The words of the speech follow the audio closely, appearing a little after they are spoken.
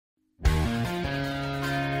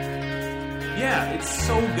Yeah, it's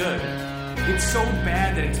so good. It's so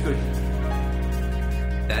bad that it's good.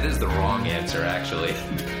 That is the wrong answer, actually.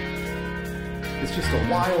 It's just a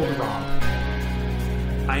wild romp.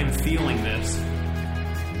 I am feeling this.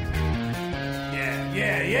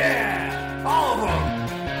 Yeah! All of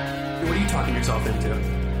them! What are you talking yourself into?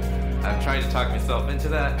 I'm trying to talk myself into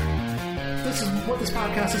that. This is what this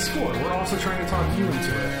podcast is for. We're also trying to talk you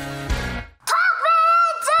into it.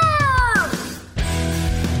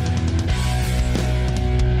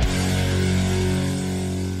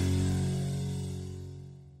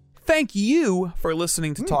 Thank you for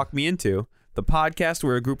listening to Talk Me Into, the podcast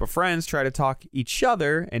where a group of friends try to talk each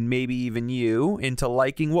other, and maybe even you, into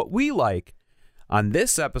liking what we like. On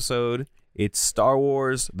this episode, it's Star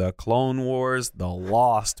Wars, The Clone Wars, The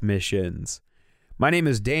Lost Missions. My name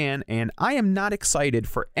is Dan, and I am not excited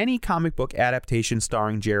for any comic book adaptation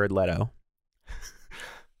starring Jared Leto.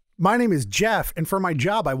 My name is Jeff, and for my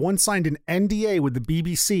job, I once signed an NDA with the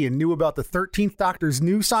BBC and knew about the 13th Doctor's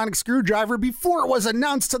new sonic screwdriver before it was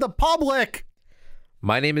announced to the public.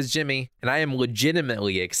 My name is Jimmy, and I am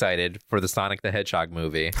legitimately excited for the Sonic the Hedgehog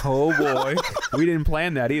movie. Oh boy, we didn't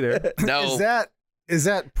plan that either. No, Is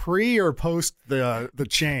that pre or post the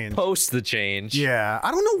change? post the change. Yeah,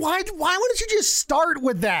 I don't know why wouldn't you just start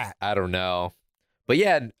with that? I don't know. But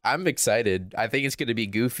yeah, I'm excited. I think it's going to be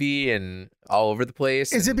goofy and all over the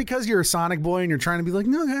place. Is it because you're a Sonic boy and you're trying to be like,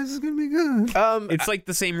 no, guys, it's going to be good? It's like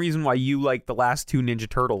the same reason why you like the last two Ninja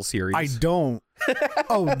Turtles series. I don't.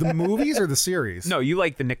 Oh, the movies or the series? No, you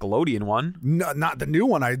like the Nickelodeon one. No, not the new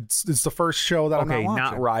one. It's the first show that I'm not watching.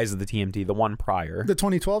 not Rise of the TMT, the one prior. The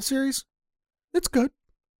 2012 series? It's good.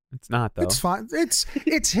 It's not, though. It's fine. It's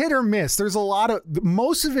hit or miss. There's a lot of...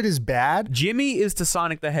 Most of it is bad. Jimmy is to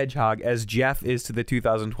Sonic the Hedgehog as Jeff is to the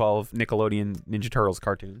 2012 Nickelodeon Ninja Turtles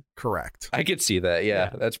cartoon. Correct. I could see that. Yeah,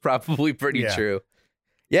 that's probably pretty true.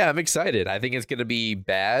 Yeah, I'm excited. I think it's going to be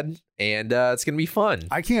bad, and it's going to be fun.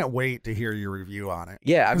 I can't wait to hear your review on it.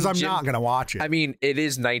 Yeah, because I'm not going to watch it. I mean, it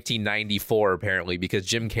is 1994, apparently, because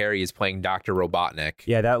Jim Carrey is playing Dr. Robotnik.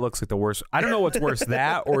 Yeah, that looks like the worst. I don't know what's worse,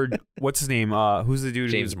 that or what's his name? Who's the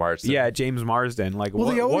dude? James Marsden. Yeah, James Marsden. Like, well,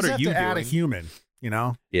 what, they always what are have you to doing? add a human, you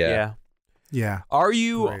know? Yeah. Are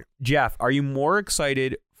you, Great. Jeff, are you more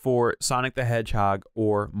excited for Sonic the Hedgehog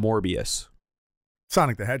or Morbius?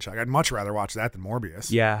 Sonic the Hedgehog. I'd much rather watch that than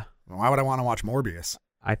Morbius. Yeah. Why would I want to watch Morbius?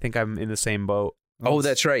 I think I'm in the same boat. Oh,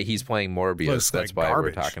 that's right. He's playing Morbius. Looks That's like why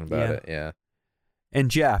garbage. we're talking about it. Yeah. And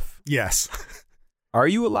Jeff, Yes. are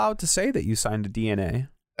you allowed to say that you signed a DNA?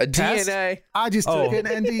 A Test? DNA. I just took an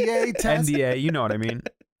NDA test. NDA, you know what I mean.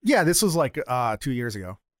 Yeah, this was like 2 years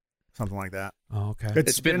ago. Something like that. Oh, okay.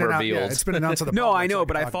 It's been revealed. It's been announced to the No, public, I know, so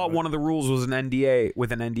but I can thought talk one about of the rules was an NDA.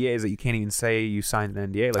 With an NDA is that you can't even say you signed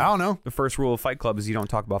an NDA. it. Like, I don't know. the first rule of Fight Club is you don't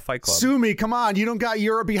talk about Fight Club. Sue me. Come on. You don't got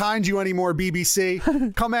Europe behind you anymore,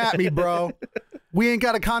 BBC. Come at me, bro. We ain't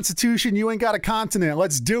got a constitution. You ain't got a continent.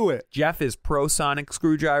 Let's do it. Jeff is pro Sonic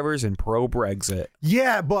screwdrivers and pro Brexit.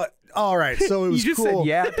 Yeah, but all right. So it was You just cool. said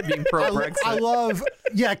yeah to being pro Brexit. I love,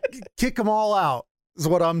 kick them all out is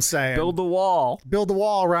what I'm saying. Build the wall. Build the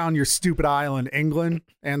wall around your stupid island, England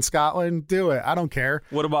and Scotland. Do it. I don't care.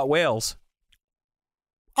 What about Wales?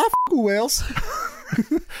 I'll f with Wales.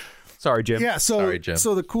 Sorry, Jim. Yeah. So, Sorry, Jim.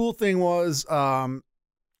 so the cool thing was, well,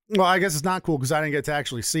 I guess it's not cool because I didn't get to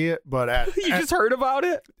actually see it, but You just heard about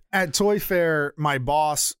it? at Toy Fair, my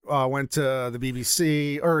boss went to the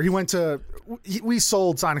BBC, or we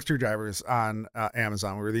sold Sonic screwdrivers on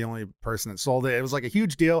Amazon. We were the only person that sold it. It was like a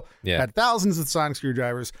huge deal. Yeah. Had thousands of Sonic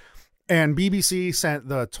screwdrivers. And BBC sent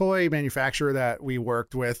the toy manufacturer that we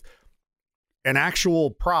worked with an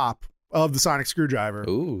actual prop of the Sonic screwdriver.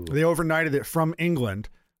 Ooh. They overnighted it from England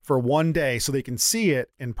for one day so they can see it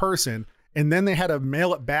in person. And then they had to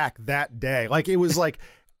mail it back that day. Like it was like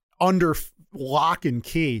under lock and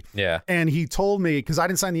key. Yeah. And he told me, because I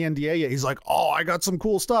didn't sign the NDA yet, he's like, oh, I got some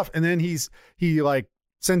cool stuff. And then he like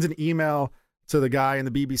sends an email to the guy in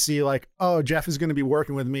the BBC like, oh, Jeff is going to be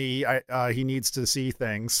working with me. He needs to see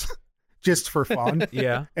things just for fun.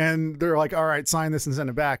 Yeah. And they're like, all right, sign this and send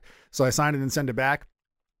it back. So I signed it and sent it back.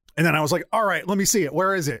 And then I was like, all right, let me see it.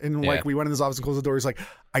 Where is it? And like, we went in this office and closed the door. He's like,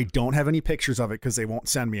 I don't have any pictures of it because they won't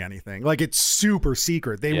send me anything. Like, it's super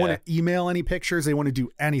secret. They wouldn't email any pictures. They wouldn't do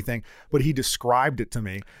anything. But he described it to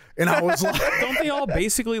me. And I was like, Don't they all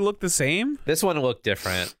basically look the same? This one looked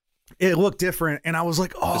different. it looked different. And I was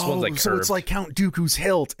like, oh, This one's like so curved. it's like Count Dooku's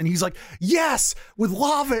hilt. And he's like, yes, with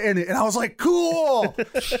lava in it. And I was like, cool.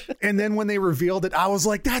 And then when they revealed it, I was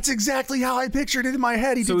like, that's exactly how I pictured it in my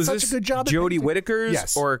head. He So did is such this a good job. at Jodie painting. Whittaker's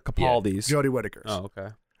Yes. or Capaldi's? Jodie Whittaker's. Oh, okay.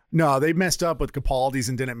 No, they messed up with Capaldi's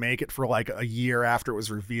and didn't make it for like a year after it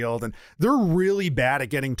was revealed. And they're really bad at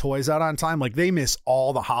getting toys out on time. Like they miss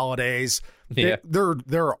all the holidays. Yeah.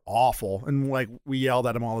 They're awful. And like we yelled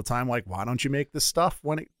at them all the time, like, why don't you make this stuff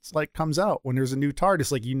when it's like comes out? When there's a new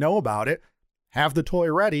TARDIS, like you know about it, have the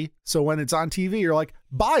toy ready. So when it's on TV, you're like,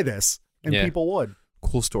 buy this. And people would.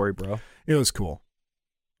 Cool story, bro. It was cool.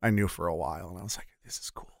 I knew for a while and I was like, this is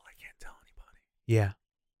cool. I can't tell anybody. Yeah.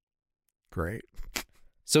 Great.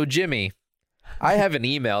 So, Jimmy, I have an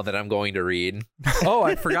email that I'm going to read. Oh,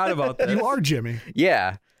 I forgot about that. You are Jimmy.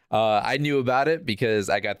 Yeah. I knew about it because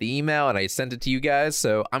I got the email and I sent it to you guys.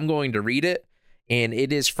 So I'm going to read it. And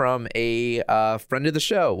it is from a friend of the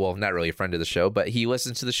show. Well, not really a friend of the show, but he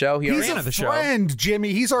listens to the show. He's a friend,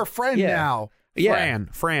 Jimmy. He's our friend now. Yeah.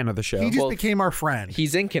 Fran of the show. He just became our friend.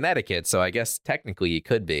 He's in Connecticut, so I guess technically he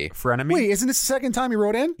could be. Frenemy? Wait, isn't this the second time he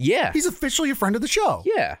wrote in? Yeah. He's officially a friend of the show.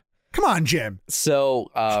 Yeah. Come on, Jim. So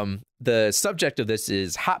the subject of this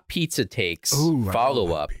is Hot Pizza Takes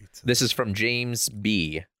follow-up. This is from James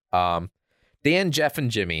B. Dan, Jeff, and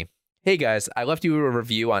Jimmy. Hey, guys, I left you a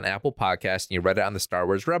review on Apple Podcast, and you read it on the Star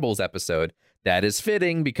Wars Rebels episode. That is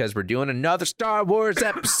fitting because we're doing another Star Wars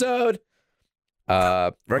episode.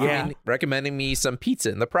 Recommending me some pizza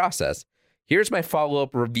in the process. Here's my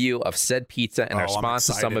follow-up review of said pizza and our response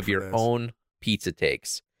to some of your own pizza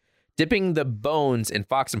takes. Dipping the bones in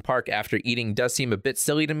Fox and Park after eating does seem a bit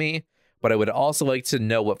silly to me, but I would also like to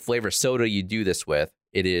know what flavor soda you do this with.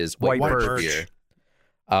 It is White Birch beer.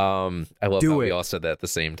 I love how we all said that at the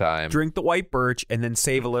same time. Drink the White Birch and then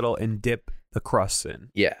save a little and dip the crusts in.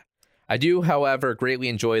 Yeah. I do, however, greatly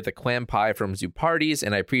enjoy the clam pie from Zoo Parties,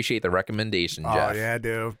 and I appreciate the recommendation, Jeff. Oh, yeah, I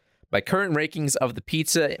do. My current rankings of the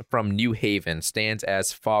pizza from New Haven stands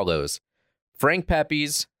as follows. Frank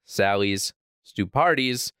Pepe's, Sally's, Stu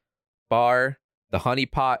Parties, Bar, The Honey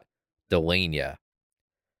Pot, Delania.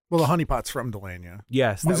 Well, the Honey Pot's from Delania.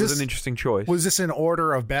 Yes, that was an interesting choice. Was this in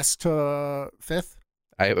order of best to fifth?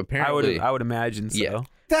 I would imagine so. Yeah.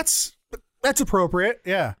 That's appropriate,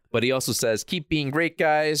 yeah. But he also says, keep being great,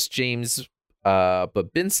 guys. James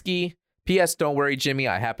Babinski. P.S. Don't worry, Jimmy.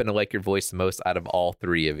 I happen to like your voice the most out of all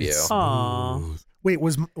three of you. Aww. Wait,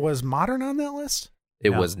 was Modern on that list? It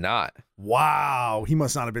was not. Wow. He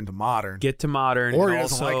must not have been to Modern. Get to Modern. Or and he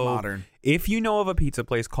doesn't also, like Modern. If you know of a pizza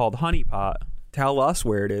place called Honey Pot, tell us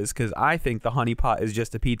where it is, because I think the Honey Pot is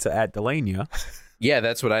just a pizza at Delania. Yeah,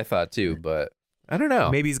 that's what I thought too, but I don't know.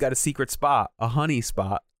 Maybe he's got a secret spot, a honey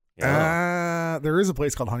spot. There is a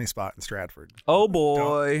place called Honey Spot in Stratford. Oh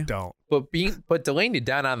boy. Don't. But Delania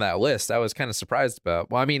down on that list, I was kind of surprised about.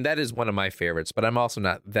 Well, I mean, that is one of my favorites, but I'm also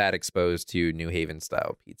not that exposed to New Haven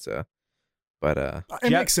style pizza. But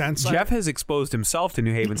it makes sense. Jeff has exposed himself to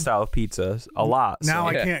New Haven style pizzas a lot. Now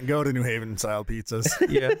I can't go to New Haven style pizzas.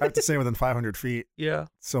 Yeah. I have to stay within 500 feet. Yeah.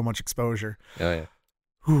 So much exposure. Oh yeah.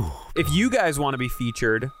 Whew. If you guys want to be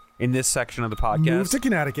featured in this section of the podcast, Move to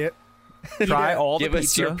Connecticut. try all the Give us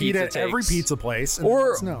pizza. your Eat pizza at every takes. pizza place. And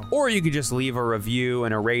let us know. Or you could just leave a review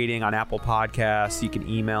and a rating on Apple Podcasts. You can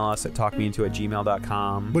email us at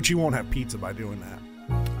talkmeinto@gmail.com. But you won't have pizza by doing that.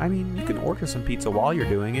 I mean, you can order some pizza while you're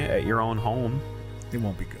doing it at your own home. It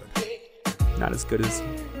won't be good. Not as good as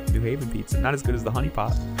New Haven pizza. Not as good as the Honey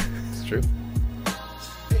Pot. It's true.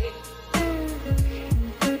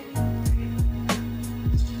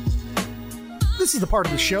 This is the part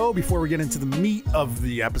of the show before we get into the meat of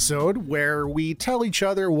the episode where we tell each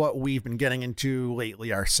other what we've been getting into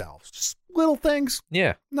lately ourselves. Just little things.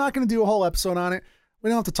 Yeah. Not going to do a whole episode on it. We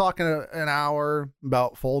don't have to talk in an hour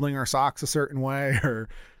about folding our socks a certain way or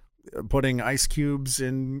putting ice cubes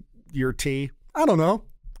in your tea. I don't know.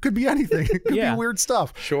 Could be anything. It could be weird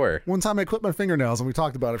stuff. Sure. One time I clipped my fingernails and we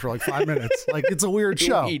talked about it for like 5 minutes. Like, it's a weird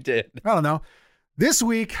show. He did. I don't know. This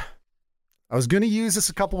week, I was going to use this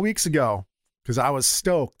a couple weeks ago because I was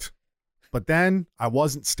stoked. But then I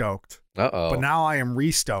wasn't stoked. Uh-oh. But now I am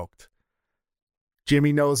re-stoked.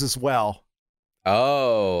 Jimmy knows as well.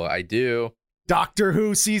 Oh, I do. Doctor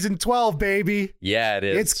Who Season 12, baby. Yeah, it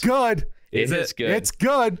is. It's good. It is good. It's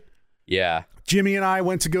good. Yeah. Jimmy and I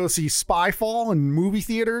went to go see Spyfall in movie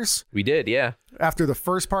theaters We did, yeah. after the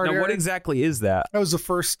first part Now, aired. what exactly is that? That was the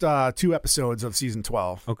first 2 episodes of Season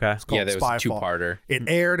 12. Okay. It's called Yeah, that was a Spyfall. two-parter. It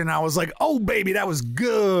aired, and I was like, oh, baby, that was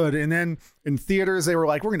good. And then in theaters, they were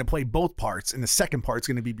like, we're going to play both parts. And the second part's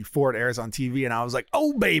going to be before it airs on TV. And I was like,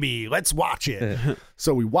 oh, baby, let's watch it.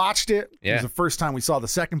 So we watched it. It Yeah. was the first time we saw the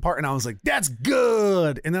second part. And I was like, that's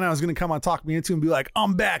good. And then I was going to come on Talk Me Into and be like,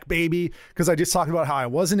 I'm back, baby. Because I just talked about how I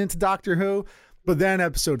wasn't into Doctor Who. But then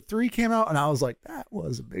episode 3 came out, and I was like, that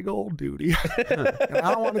was a big old duty. And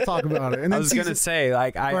I don't want to talk about it. And then I was going to say,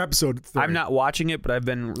 like, or episode 3. I'm not watching it, but I've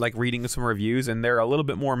been like reading some reviews, and they're a little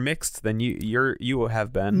bit more mixed than you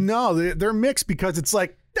have been. No, they're mixed because it's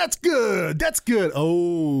like, that's good. That's good.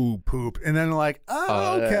 Oh, poop. And then like,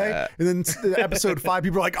 oh, okay. And then episode 5,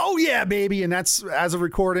 people are like, oh, yeah, baby. And that's, as of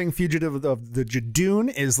recording, Fugitive of the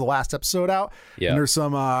Jadoon is the last episode out. Yeah. And there's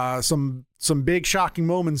some big shocking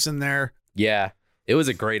moments in there. Yeah. It was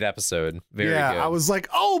a great episode. Very good. I was like,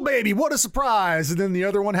 oh, baby, what a surprise. And then the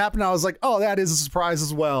other one happened. I was like, oh, that is a surprise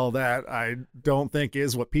as well that I don't think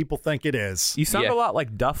is what people think it is. You sound a lot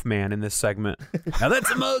like Duff Man in this segment. Now that's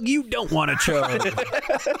a mug you don't want to chug.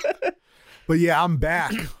 But yeah, I'm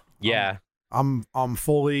back. Yeah. I'm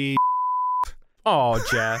fully. Oh,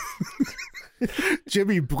 Jeff.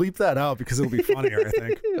 Jimmy, bleep that out because it'll be funnier, I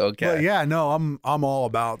think. Okay. But yeah, no, I'm all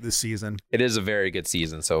about this season. It is a very good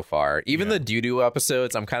season so far. Even the doo-doo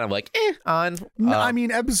episodes, I'm kind of like, on. No, I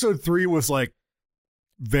mean, episode 3 was like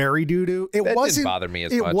very doo-doo. It didn't bother me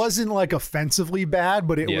as much. It wasn't like offensively bad,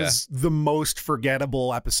 but it was the most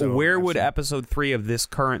forgettable episode. Where would episode 3 of this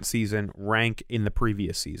current season rank in the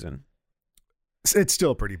previous season? It's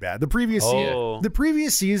still pretty bad. The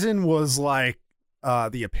previous season was like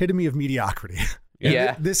the epitome of mediocrity.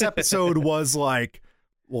 Yeah. This episode was like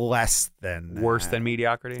less than that. Worse than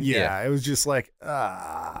mediocrity? Yeah, it was just like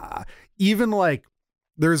even like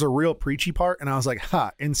there's a real preachy part, and I was like,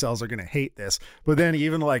 incels are gonna hate this. But then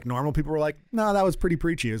even like normal people were like, no, that was pretty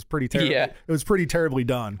preachy. It was pretty terrible. Yeah. It was pretty terribly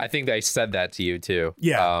done. I think I said that to you too.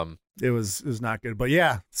 Yeah. It was not good. But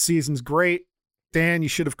yeah, season's great. Dan, you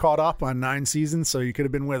should have caught up on 9 seasons, so you could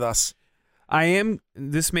have been with us.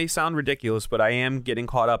 This may sound ridiculous, but I am getting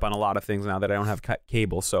caught up on a lot of things now that I don't have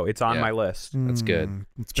cable, so it's on my list. That's good.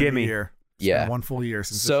 It's been Jimmy. a year. It's been 1 full year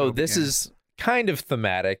since So this is kind of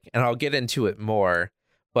thematic, and I'll get into it more,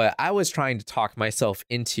 but I was trying to talk myself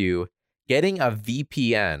into getting a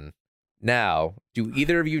VPN. Now, do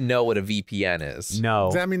either of you know what a VPN is? No.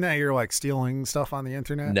 Does that mean that you're like stealing stuff on the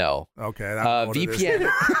internet? No. Okay. That's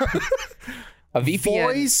VPN. A VPN.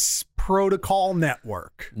 Voice Protocol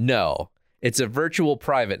Network. No. It's a virtual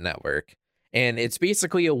private network, and it's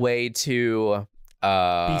basically a way to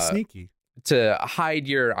be sneaky, to hide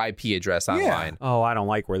your IP address online. Oh, I don't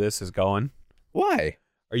like where this is going. Why?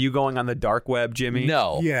 Are you going on the dark web, Jimmy?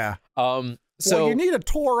 No. Yeah. So well, you need a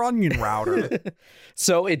Tor onion router.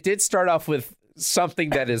 So it did start off with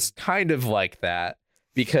something that is kind of like that,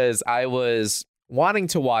 because I was wanting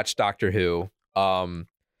to watch Doctor Who.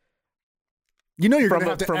 You know you're going to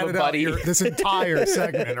have to edit out this entire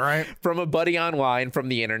segment, right? From a buddy online from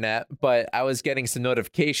the internet, but I was getting some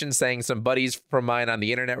notifications saying some buddies from mine on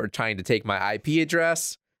the internet were trying to take my IP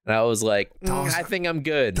address, and I was like, I think I'm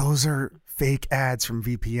good. Those are fake ads from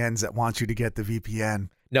VPNs that want you to get the VPN.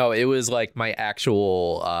 No, it was like my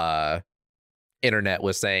actual internet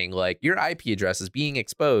was saying like your IP address is being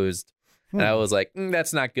exposed, and I was like,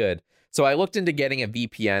 that's not good. So I looked into getting a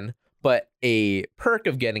VPN, but a perk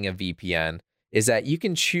of getting a VPN is that you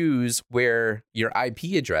can choose where your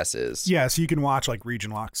IP address is. Yeah, so you can watch like region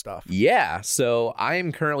lock stuff. Yeah, so I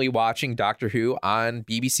am currently watching Doctor Who on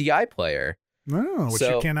BBC iPlayer. Oh, which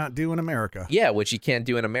you cannot do in America. Yeah, which you can't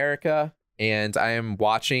do in America. And I am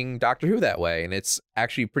watching Doctor Who that way. And it's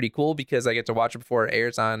actually pretty cool because I get to watch it before it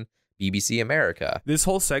airs on BBC America. This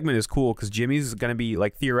whole segment is cool because Jimmy's going to be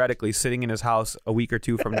like theoretically sitting in his house a week or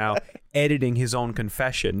two from now editing his own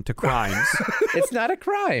confession to crimes. It's not a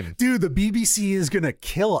crime. Dude, the BBC is going to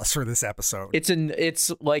kill us for this episode.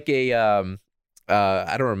 It's like a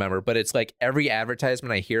I don't remember, but it's like every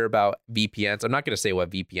advertisement I hear about VPNs. I'm not going to say what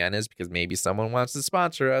VPN is because maybe someone wants to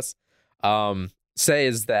sponsor us.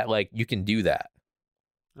 Says that like you can do that.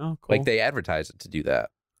 Oh, cool. Like they advertise it to do that.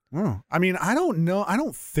 Oh, I mean, I don't know. I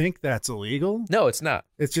don't think that's illegal. No, it's not.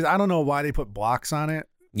 It's just I don't know why they put blocks on it.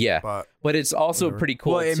 Yeah, but it's also whatever. pretty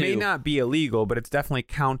cool. Well, it too. may not be illegal, but it's definitely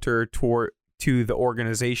counter to the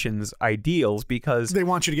organization's ideals because they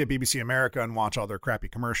want you to get BBC America and watch all their crappy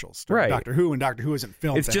commercials. Right. Doctor Who, and Doctor Who isn't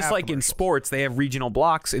filmed. It's just like in sports, they have regional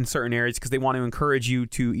blocks in certain areas because they want to encourage you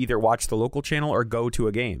to either watch the local channel or go to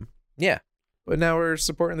a game. Yeah, but now we're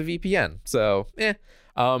supporting the VPN, so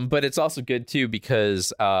but it's also good too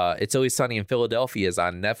because It's Always Sunny in Philadelphia is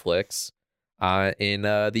on Netflix in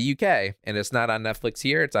the UK, and it's not on Netflix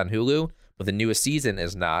here. It's on Hulu, but the newest season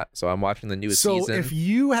is not. So I'm watching the newest season. So if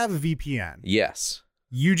you have a VPN, yes,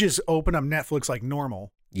 you just open up Netflix like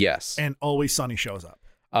normal. Yes, and Always Sunny shows up.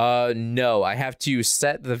 No, I have to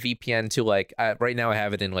set the VPN to like right now I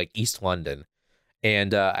have it in like East London.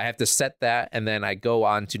 And I have to set that, and then I go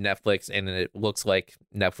on to Netflix, and it looks like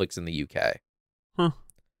Netflix in the UK. Huh.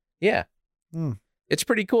 Yeah. It's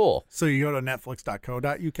pretty cool. So you go to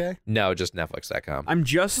netflix.co.uk? No, just netflix.com. I'm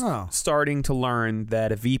just starting to learn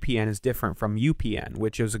that a VPN is different from UPN,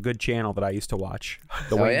 which is a good channel that I used to watch.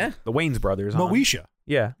 The Wayans brothers. Moesha.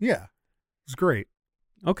 Yeah. Yeah. It's great.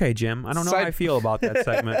 Okay, Jim. I don't know how I feel about that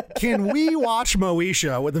segment. Can we watch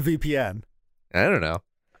Moesha with a VPN? I don't know.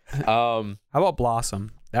 How about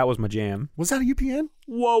Blossom? That was my jam. Was that a UPN?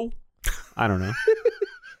 Whoa. I don't know.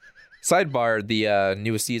 Sidebar, the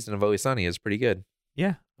newest season of Always Sunny is pretty good.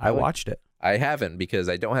 Yeah, I watched it. I haven't because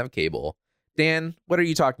I don't have cable. Dan, what are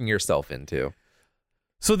you talking yourself into?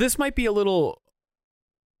 So this might be a little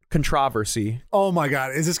controversy. Oh my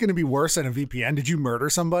God. Is this going to be worse than a VPN? Did you murder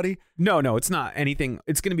somebody? No, it's not anything.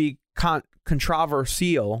 It's going to be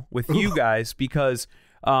controversial with you guys because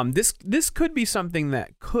this could be something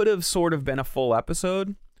that could have sort of been a full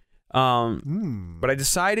episode. But I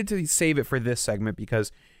decided to save it for this segment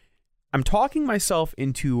because I'm talking myself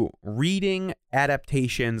into reading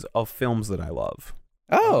adaptations of films that I love.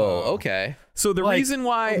 Oh, okay. So the reason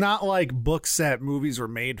why... Not like books that movies were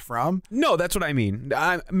made from? No, that's what I mean.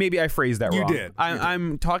 Maybe I phrased that wrong. You did.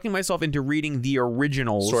 I'm talking myself into reading the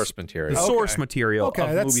originals. Source material. The source material of movies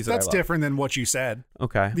that I love. That's different than what you said.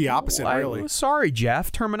 Okay. The opposite, really. Sorry,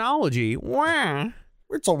 Jeff. Terminology. Wah.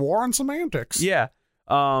 It's a war on semantics. Yeah.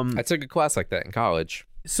 I took a class like that in college.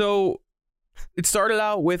 So it started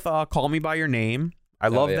out with Call Me By Your Name. I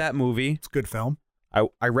love that movie. It's a good film.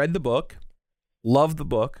 I read the book. Loved the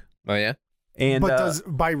book. Oh, yeah? And but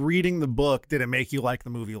by reading the book, did it make you like the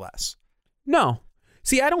movie less? No.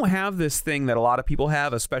 See, I don't have this thing that a lot of people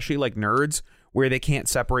have, especially like nerds, where they can't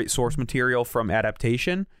separate source material from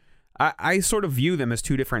adaptation. I sort of view them as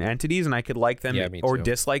two different entities, and I could like them or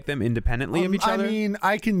dislike them independently of each other. I mean,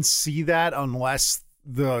 I can see that unless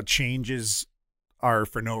the changes are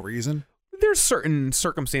for no reason. There's certain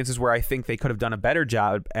circumstances where I think they could have done a better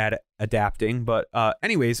job at adapting, but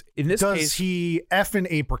anyways, in this case... Does he F an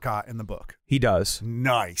apricot in the book? He does.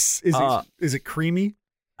 Nice. Is it creamy?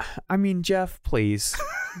 I mean, Jeff, please.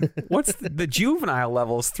 What's the juvenile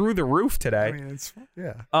levels through the roof today? I mean,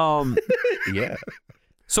 yeah. Yeah.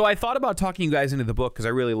 So I thought about talking you guys into the book because I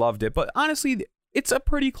really loved it, but honestly, it's a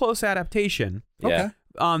pretty close adaptation. Yeah.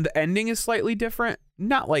 The ending is slightly different.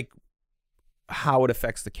 Not like how it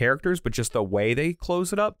affects the characters, but just the way they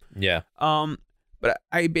close it up. Yeah. But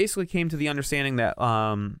I basically came to the understanding that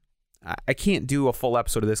I can't do a full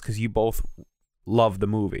episode of this because you both love the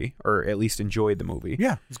movie, or at least enjoyed the movie.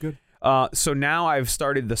 Yeah, it's good. So now I've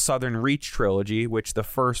started the Southern Reach trilogy, which the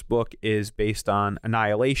first book is based on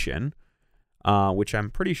Annihilation, which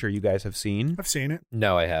I'm pretty sure you guys have seen. I've seen it.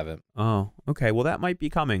 No, I haven't. Oh, okay. Well, that might be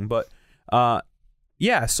coming, but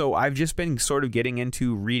yeah, so I've just been sort of getting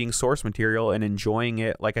into reading source material and enjoying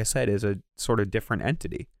it, like I said, as a sort of different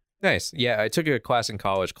entity. Nice. Yeah, I took a class in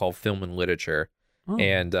college called Film and Literature,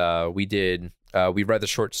 and we read the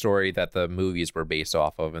short story that the movies were based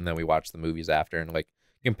off of, and then we watched the movies after and like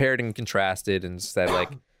compared and contrasted and said like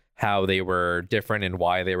how they were different and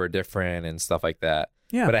why they were different and stuff like that.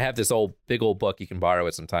 Yeah. But I have this big old book you can borrow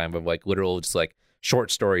at some time of like literal just like short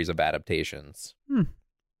stories of adaptations.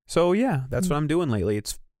 So yeah, that's what I'm doing lately.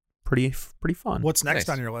 It's pretty fun. What's next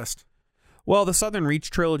Nice. on your list? Well, the Southern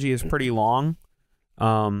Reach trilogy is pretty long,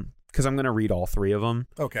 because I'm going to read all three of them.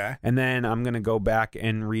 Okay. And then I'm going to go back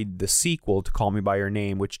and read the sequel to Call Me By Your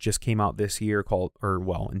Name, which just came out this year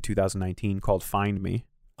in 2019 called Find Me.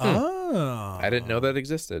 Oh. I didn't know that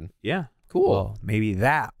existed. Yeah. Cool. Well, maybe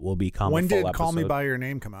that will become When a full did episode. Call Me By Your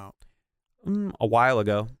Name come out? A while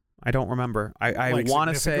ago. I don't remember. I Like want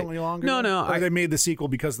to say significantly longer? No. Or they made the sequel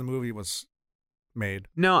because the movie was made.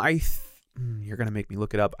 No, you're gonna make me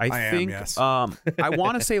look it up. I think yes. I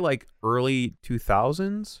want to say like early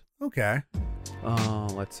 2000s. Okay.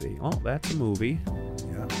 Let's see. Oh, that's a movie.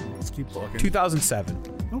 Yeah. Let's keep looking.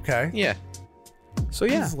 2007. Okay. Yeah. So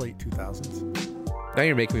yeah, This is late 2000s. Now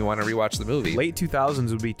you're making me want to rewatch the movie. late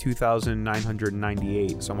 2000s would be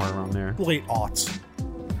 2998, somewhere around there. Late aughts.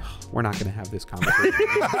 We're not gonna have this conversation.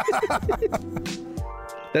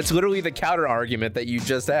 That's literally the counter argument that you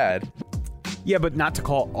just had. Yeah, but not to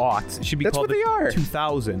call aughts. It should be That's called what they are.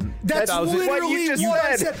 2000. That's 2000. literally What you just what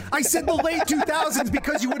I said. said. I said the late 2000s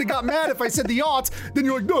because you would have got mad if I said the aughts. Then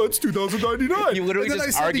you're like, no, it's 2099. You literally And then I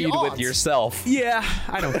just said the argued with aughts. yourself. Yeah,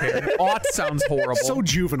 I don't care. Aughts sounds horrible. So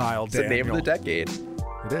juvenile, It's the name of the decade.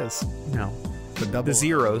 It is. no. The double The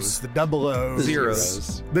zeros. The double O's.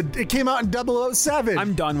 Zeros. It came out in 007.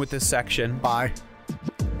 I'm done with this section. Bye.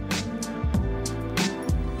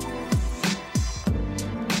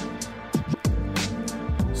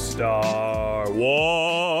 Star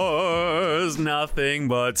Wars, nothing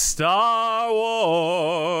but Star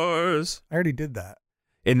Wars. I already did that.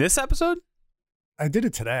 In this episode? I did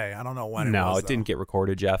it today. I don't know when. No, it was, it didn't get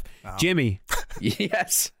recorded, Jeff. Oh. Jimmy.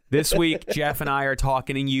 Yes. This week, Jeff and I are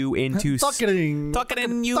talking you into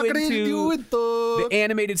the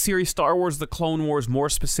animated series Star Wars: The Clone Wars, more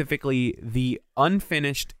specifically the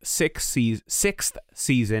unfinished sixth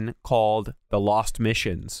season called The Lost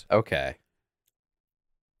Missions. Okay.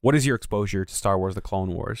 What is your exposure to Star Wars: The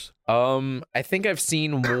Clone Wars? I think I've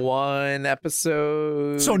seen one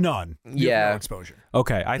episode. So none. You have no exposure.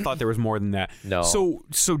 Okay, I thought there was more than that. No. So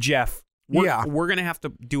Jeff, we're gonna have to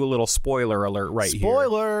do a little spoiler alert right here.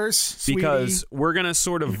 Spoilers, because we're gonna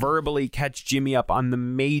sort of verbally catch Jimmy up on the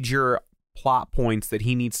major plot points that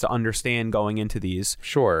he needs to understand going into these.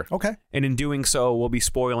 Sure. Okay. And in doing so, we'll be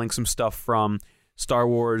spoiling some stuff from Star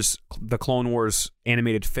Wars, the Clone Wars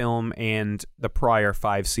animated film, and the prior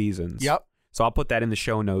 5 seasons. Yep. So I'll put that in the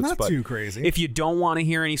show notes. Not too crazy. If you don't want to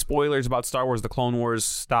hear any spoilers about Star Wars, the Clone Wars,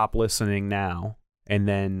 stop listening now. And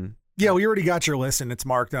then... Yeah, we already got your list, and it's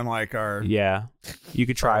marked on like our... Yeah. You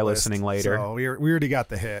could try listening later. So we already got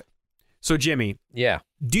the hit. So Jimmy. Yeah.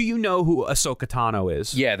 Do you know who Ahsoka Tano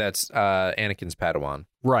is? Yeah, that's Anakin's Padawan.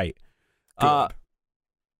 Right.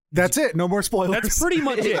 That's it. No more spoilers. That's pretty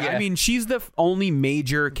much it. Yeah. I mean, she's the only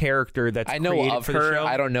major character that's I know created of for her. the show.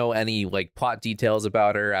 I don't know any like plot details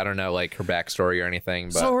about her. I don't know like her backstory or anything.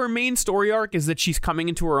 But So her main story arc is that she's coming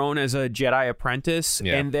into her own as a Jedi apprentice,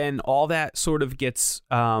 Yeah. and then all that sort of gets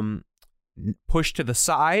pushed to the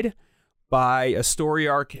side by a story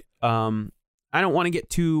arc. I don't want to get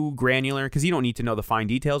too granular because you don't need to know the fine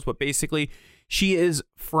details, but basically she is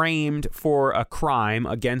framed for a crime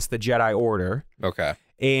against the Jedi Order. okay.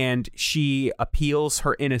 And she appeals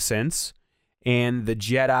her innocence, and the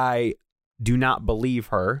Jedi do not believe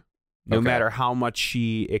her, no Okay. matter how much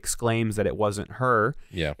she exclaims that it wasn't her.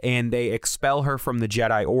 Yeah. And they expel her from the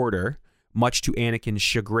Jedi Order, much to Anakin's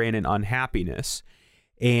chagrin and unhappiness.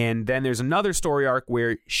 And then there's another story arc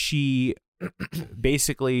where she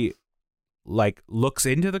basically like looks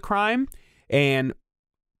into the crime and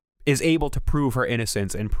is able to prove her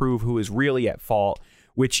innocence and prove who is really at fault,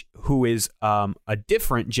 who is a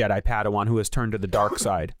different Jedi Padawan who has turned to the dark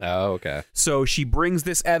side. Oh, okay. So she brings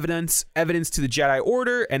this evidence to the Jedi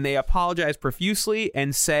Order, and they apologize profusely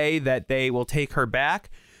and say that they will take her back.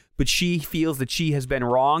 But she feels that she has been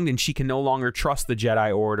wronged and she can no longer trust the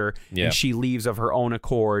Jedi Order. Yeah. And she leaves of her own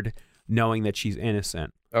accord, knowing that she's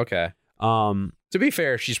innocent. Okay. To be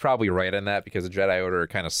fair, she's probably right on that because the Jedi Order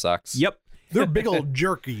kind of sucks. Yep. They're big old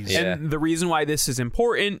jerkies. Yeah. And the reason why this is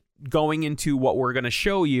important going into what we're going to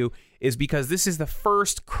show you is because this is the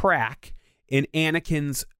first crack in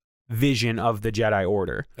Anakin's vision of the Jedi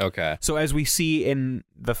Order. Okay. So as we see in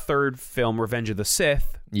the third film, Revenge of the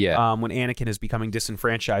Sith, Yeah. when Anakin is becoming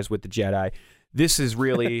disenfranchised with the Jedi, this is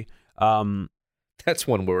really... That's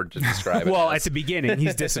one word to describe it. well, as. at the beginning,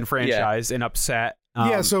 he's disenfranchised and upset.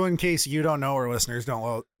 Yeah, so in case you don't know or listeners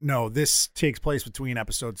don't know, this takes place between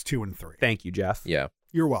episodes 2 and 3. Thank you, Jeff. Yeah.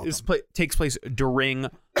 You're welcome. This takes place during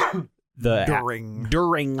the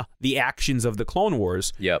during the actions of the Clone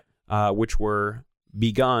Wars, Yep. which were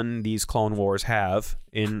begun. These Clone Wars have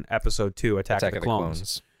in episode 2, Attack of the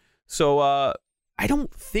Clones. So I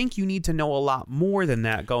don't think you need to know a lot more than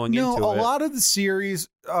that going into it. No, a lot of the series,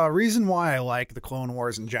 reason why I like the Clone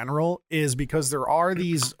Wars in general is because there are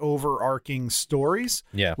these overarching stories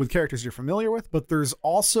Yeah. with characters you're familiar with, but there's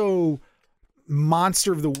also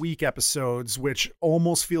Monster of the Week episodes, which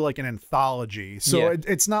almost feel like an anthology. So Yeah.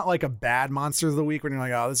 it's not like a bad Monster of the Week when you're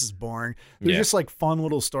like, oh, this is boring. They're just like fun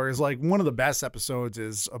little stories. Like one of the best episodes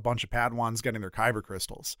is a bunch of Padawans getting their Kyber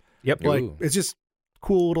crystals. Yep. Like Ooh. it's just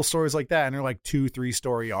cool little stories like that. And they're like 2-3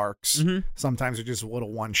 story arcs. Mhm. Sometimes they're just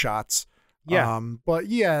little one shots. Yeah. But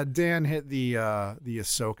yeah, Dan hit the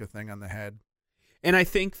Ahsoka thing on the head. And I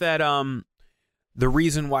think that the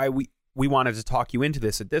reason why we wanted to talk you into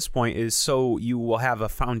this at this point is so you will have a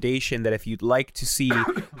foundation that if you'd like to see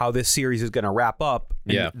how this series is going to wrap up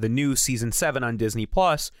in Yeah. the new season 7 on Disney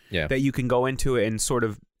Plus, Yeah. that you can go into it and sort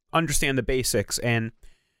of understand the basics. And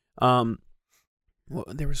well,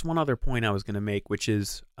 there was one other point I was going to make, which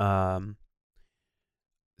is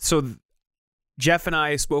Jeff and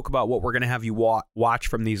I spoke about what we're going to have you watch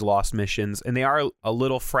from these Lost Missions, and they are a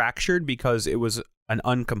little fractured because it was an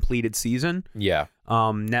uncompleted season. Yeah.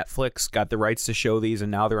 Netflix got the rights to show these, and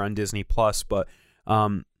now they're on Disney Plus. But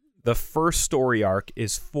the first story arc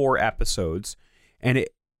is 4 episodes, and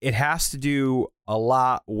it has to do a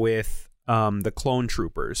lot with the clone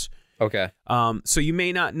troopers. Okay. So you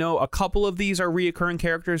may not know, a couple of these are reoccurring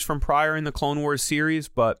characters from prior in the Clone Wars series,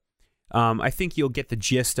 but I think you'll get the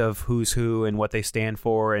gist of who's who and what they stand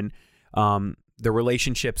for, and the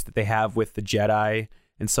relationships that they have with the Jedi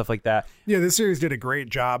and stuff like that. Yeah, this series did a great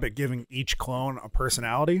job at giving each clone a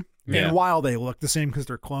personality. Yeah. And while they look the same because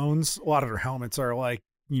they're clones, a lot of their helmets are like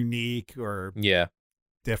unique or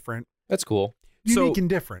different. That's cool. Unique and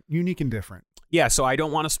different. Yeah, so I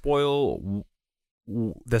don't want to spoil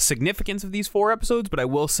the significance of these 4 episodes, but I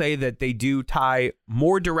will say that they do tie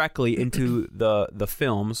more directly into the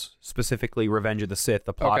films, specifically Revenge of the Sith,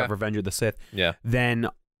 the plot of Revenge of the Sith, than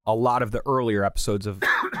a lot of the earlier episodes of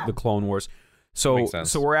the Clone Wars. So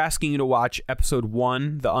we're asking you to watch episode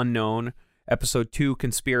 1, The Unknown, episode 2,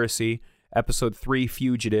 Conspiracy, episode 3,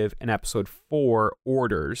 Fugitive, and episode 4,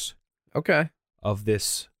 Orders. Okay. Of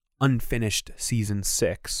this unfinished season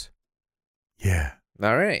 6. Yeah.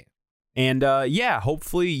 All right. And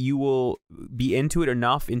hopefully you will be into it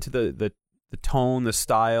enough, into the tone, the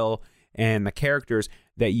style, and the characters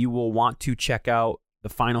that you will want to check out the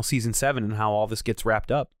final season 7 and how all this gets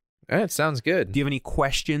wrapped up. It sounds good. Do you have any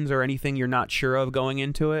questions or anything you're not sure of going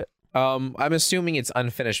into it? I'm assuming it's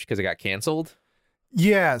unfinished because it got canceled.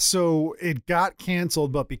 Yeah, so it got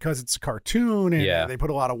canceled, but because it's a cartoon and they put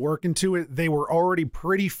a lot of work into it, they were already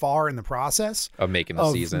pretty far in the process of making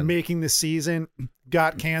the season.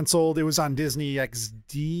 Got canceled. It was on Disney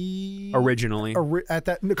XD originally at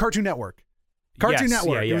that Cartoon Network.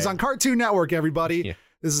 Network. It was on Cartoon Network. Everybody. Yeah.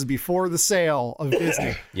 This is before the sale of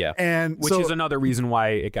Disney. Which is another reason why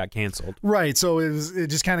it got canceled. Right. So it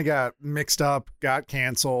just kind of got mixed up, got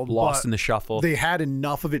canceled. Lost in the shuffle. They had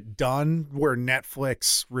enough of it done where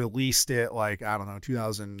Netflix released it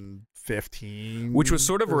 2015. Which was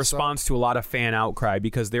sort of a response to a lot of fan outcry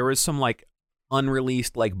because there was some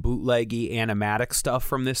unreleased bootleggy animatic stuff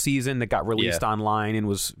from this season that got released online and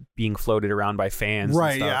was being floated around by fans.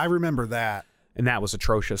 Right. Yeah, I remember that. And that was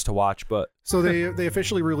atrocious to watch, but... So they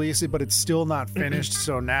officially released it, but it's still not finished.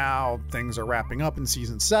 So now things are wrapping up in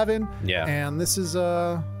season 7. Yeah. And this is...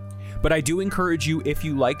 But I do encourage you, if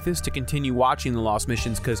you like this, to continue watching The Lost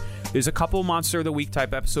Missions, because there's a couple Monster of the Week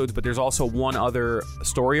type episodes, but there's also one other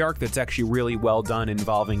story arc that's actually really well done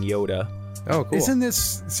involving Yoda. Oh, cool. Isn't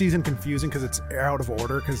this season confusing because it's out of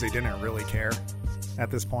order because they didn't really care at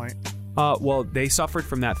this point? Well, they suffered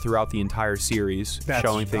from that throughout the entire series,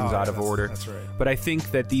 showing things out of order. That's right. But I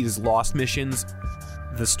think that these Lost Missions,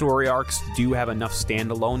 the story arcs do have enough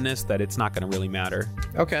standaloneness that it's not going to really matter.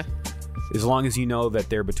 Okay. As long as you know that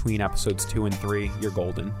they're between episodes 2 and 3, you're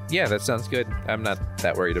golden. Yeah, that sounds good. I'm not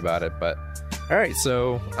that worried about it, but... All right,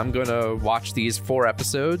 so I'm going to watch these 4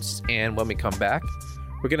 episodes, and when we come back,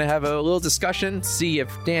 we're going to have a little discussion, see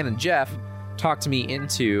if Dan and Jeff talk to me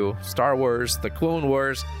into Star Wars, The Clone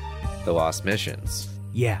Wars, The Lost Missions.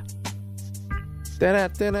 Yeah. Okay.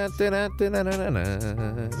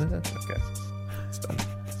 It's done.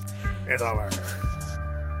 It's over.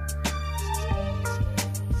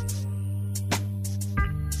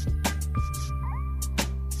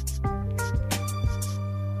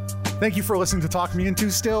 Thank you for listening to Talk Me Into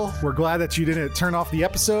still. We're glad that you didn't turn off the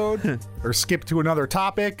episode or skip to another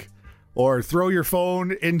topic or throw your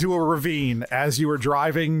phone into a ravine as you were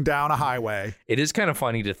driving down a highway. It is kind of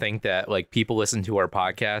funny to think that people listen to our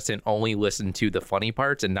podcast and only listen to the funny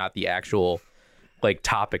parts and not the actual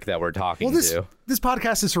topic that we're talking to. This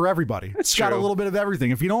podcast is for everybody. It's got a little bit of everything.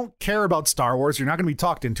 If you don't care about Star Wars, you're not going to be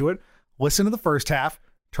talked into it. Listen to the first half.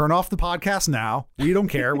 Turn off the podcast now. We don't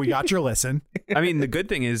care. We got your listen. I mean, the good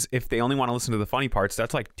thing is if they only want to listen to the funny parts,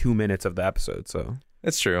 that's 2 minutes of the episode. So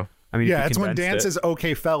that's true. I mean, yeah, it's when Dan says,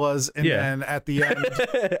 "Okay, fellas," and then at the end,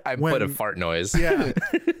 I put a fart noise. Yeah,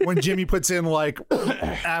 when Jimmy puts in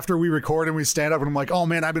after we record and we stand up, and I'm like, "Oh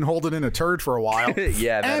man, I've been holding in a turd for a while."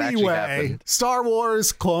 Yeah, that actually happened. Star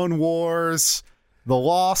Wars, Clone Wars, The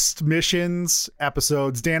Lost Missions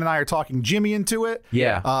episodes. Dan and I are talking Jimmy into it.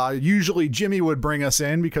 Yeah. Usually Jimmy would bring us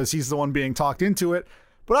in because he's the one being talked into it,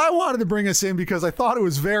 but I wanted to bring us in because I thought it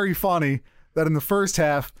was very funny that in the first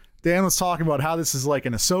half, Dan was talking about how this is like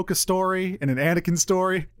an Ahsoka story and an Anakin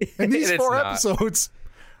story. And these 4 episodes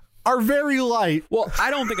are very light. Well,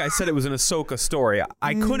 I don't think I said it was an Ahsoka story.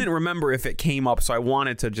 I couldn't remember if it came up, so I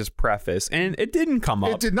wanted to just preface. And it didn't come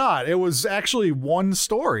up. It did not. It was actually one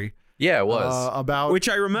story. Yeah, it was. About which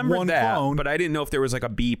I remember that, clone. But I didn't know if there was a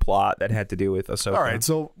B plot that had to do with Ahsoka. All right,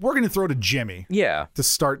 so we're going to throw to Jimmy. Yeah. To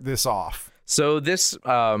start this off. So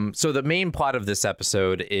the main plot of this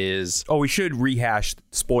episode is... Oh, we should rehash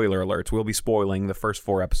spoiler alerts. We'll be spoiling the first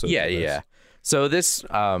 4 episodes. Yeah. So this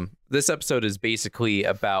episode is basically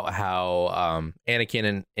about how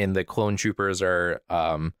Anakin and the clone troopers are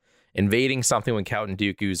invading something with Count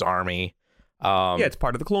Dooku's army. It's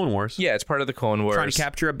part of the Clone Wars. Yeah, it's part of the Clone Wars. Trying to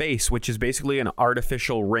capture a base, which is basically an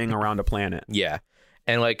artificial ring around a planet. Yeah.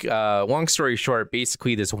 And long story short,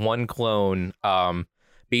 basically this one clone...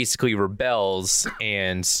 basically rebels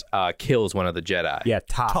and kills one of the Jedi. Yeah,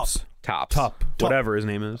 Tops. Whatever his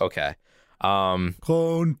name is. Okay.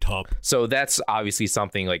 Clone Tup. So that's obviously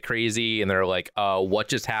something like crazy, and they're like, what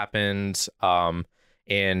just happened?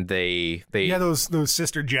 And they those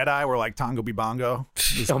sister Jedi were like Tongo Bibongo.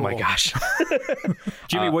 Oh my gosh.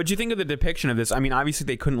 Jimmy, what'd you think of the depiction of this? I mean, obviously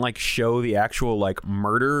they couldn't like show the actual like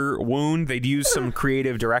murder wound. They'd use some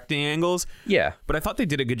creative directing angles. Yeah. But I thought they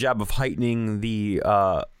did a good job of heightening the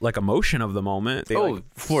like emotion of the moment. They,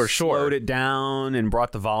 for sure. Slowed it down and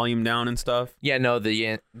brought the volume down and stuff. Yeah, no,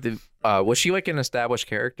 the was she like an established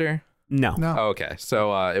character? No. Oh, okay.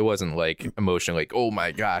 So it wasn't like emotional, like, oh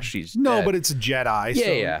my gosh, she's no, dead. but it's a Jedi.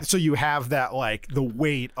 Yeah, so you have that like the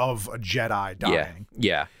weight of a Jedi dying.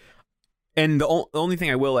 Yeah. And the only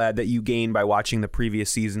thing I will add that you gain by watching the previous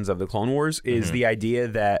seasons of the Clone Wars is the idea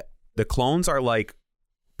that the clones are like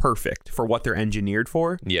perfect for what they're engineered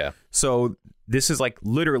for. Yeah. So this is like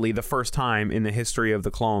literally the first time in the history of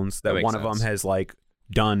the clones that one of them has like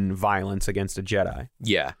done violence against a Jedi.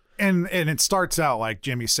 Yeah. And it starts out like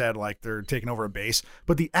Jimmy said, like they're taking over a base,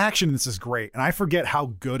 but the action in this is great, and I forget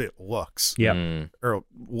how good it looks. Yeah, or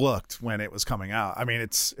looked when it was coming out. I mean,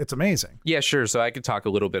 it's amazing. Yeah, sure. So I could talk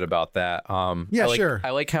a little bit about that. Sure.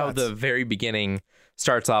 I like how the very beginning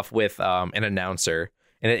starts off with an announcer,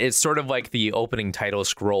 and it's sort of like the opening title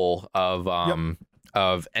scroll of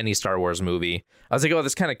any Star Wars movie. I was like, oh,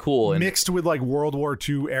 that's kind of cool, and mixed with like World War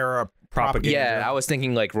II era propaganda. Yeah, I was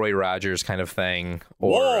thinking like Roy Rogers kind of thing. Or,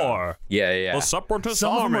 War. Yeah. The Separatist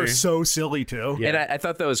Some Army. of them are so silly too. Yeah. And I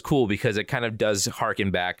thought that was cool because it kind of does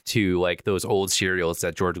harken back to like those old serials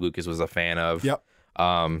that George Lucas was a fan of. Yep.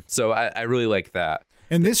 So I really like that.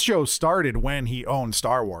 And this show started when he owned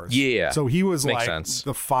Star Wars. Yeah. So he was Makes like sense.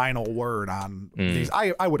 the final word on these.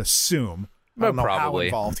 I would assume. I don't know Probably.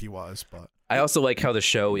 how involved he was, but I also like how the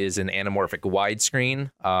show is an anamorphic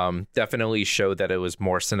widescreen. Definitely showed that it was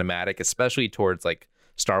more cinematic, especially towards like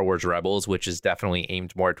Star Wars Rebels, which is definitely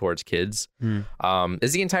aimed more towards kids.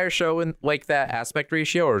 Is the entire show in like that aspect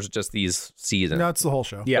ratio, or is it just these seasons? no, it's the whole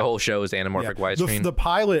show. The whole show is anamorphic widescreen. The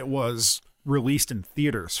pilot was released in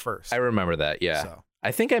theaters first. I remember that. Yeah, So.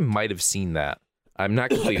 I think I might have seen that. I'm not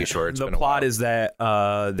completely sure. It's The been a plot while. is that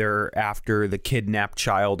they're after the kidnapped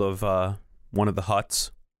child of one of the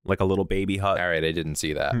huts, like a little baby hut. All right, I didn't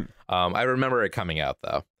see that. I remember it coming out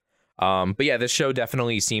though. But yeah, this show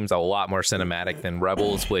definitely seems a lot more cinematic than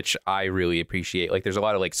Rebels, which I really appreciate. Like, there's a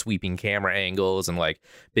lot of like sweeping camera angles and like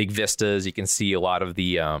big vistas. You can see a lot of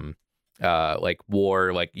the like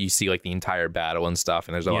war, like you see like the entire battle and stuff,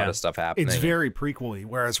 and there's a lot of stuff happening. It's very prequel-y,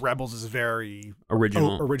 whereas Rebels is very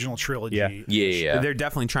Original trilogy. Yeah. They're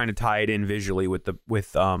definitely trying to tie it in visually with the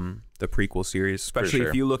prequel series, especially sure.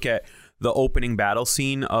 if you look at the opening battle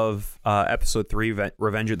scene of episode 3,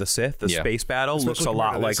 Revenge of the Sith. The space battle looks a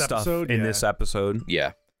lot like stuff in this episode.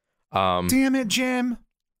 Yeah. Damn it, Jim.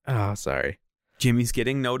 Oh, sorry. Jimmy's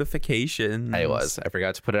getting notifications. I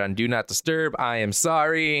forgot to put it on Do Not Disturb. I am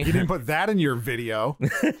sorry. You didn't put that in your video.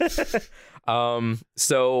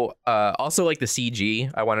 So also like the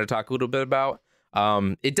CG, I wanted to talk a little bit about.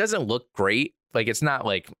 It doesn't look great. Like, it's not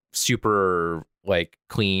like super like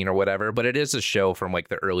clean or whatever, but it is a show from like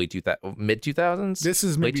the early mid 2000s. This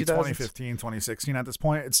is maybe late 2000s? 2015, 2016 at this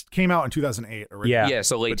point. It came out in 2008 originally. Yeah,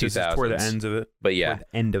 so late 2000s. Toward the ends of it. But yeah,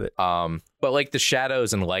 the end of it. but like the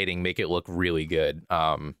shadows and lighting make it look really good.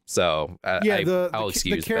 So I'll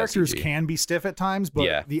excuse the characters best CG. can be stiff at times, but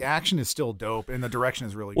Yeah. the action is still dope and the direction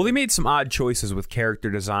is really Well, they good. made some odd choices with character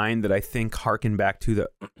design that I think harken back to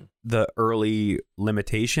the early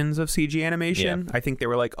limitations of CG animation. I think they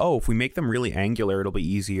were like, oh, if we make them really angular, it'll be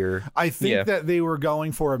easier. I think that they were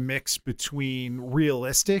going for a mix between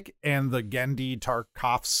realistic and the Gendy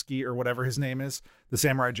Tarkovsky or whatever his name is, the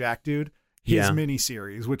Samurai Jack dude, his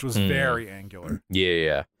miniseries, which was very angular.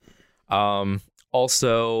 Yeah.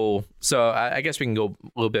 Also, so I guess we can go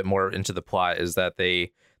a little bit more into the plot. Is that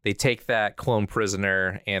they take that clone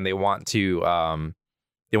prisoner and they want to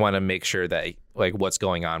make sure that like what's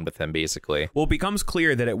going on with him, basically. Well, it becomes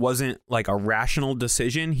clear that it wasn't like a rational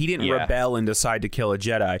decision. He didn't rebel and decide to kill a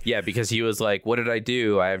Jedi. Yeah, because he was like, "What did I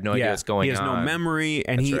do? I have no idea what's going on." He has no memory,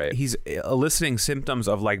 and he's eliciting symptoms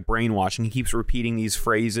of like brainwashing. He keeps repeating these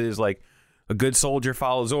phrases like, "A good soldier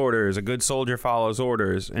follows orders. A good soldier follows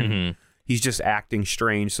orders," and he's just acting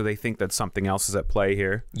strange. So they think that something else is at play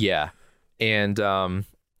here. Yeah, and Count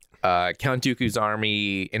Dooku's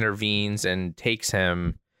army intervenes and takes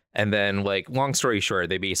him. And then, like, long story short,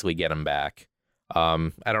 they basically get him back. I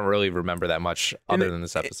don't really remember that much other than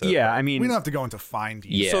this episode. Yeah, I mean, we don't have to go into fine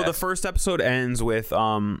detail. Yeah. So the first episode ends with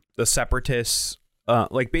the Separatists,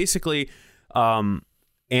 like basically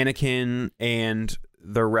Anakin and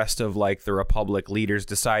the rest of like the Republic leaders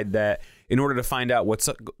decide that in order to find out what's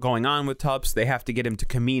going on with Tups, they have to get him to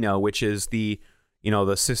Kamino, which is the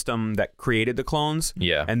system that created the clones.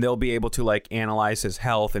 Yeah. And they'll be able to like analyze his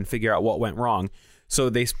health and figure out what went wrong. So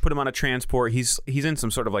they put him on a transport. He's in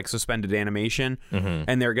some sort of like suspended animation,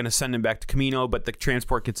 and they're going to send him back to Kamino, but the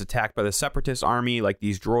transport gets attacked by the Separatist army, like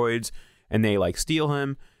these droids, and they like steal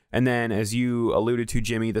him. And then, as you alluded to,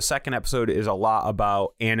 Jimmy, the second episode is a lot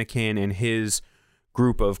about Anakin and his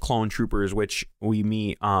group of clone troopers, which we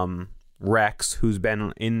meet Rex, who's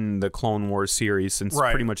been in the Clone Wars series since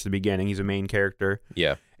pretty much the beginning. He's a main character.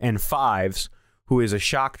 Yeah. And Fives, who is a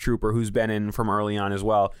shock trooper who's been in from early on as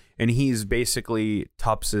well. And he's basically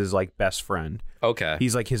Tups's like best friend. Okay.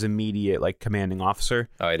 He's like his immediate like commanding officer.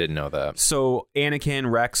 Oh, I didn't know that. So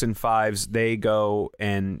Anakin, Rex, and Fives, they go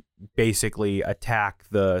and basically attack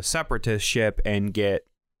the Separatist ship and get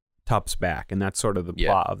Tups back. And that's sort of the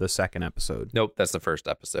plot of the second episode. Nope, that's the first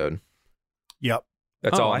episode. Yep.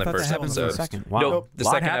 That's all in I the thought first that happens in episode. the second. Wow. Nope, the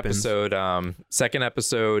Lot second happens. episode. Second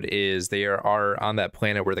episode is they are on that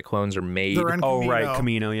planet where the clones are made. They're in Oh, Kamino. right.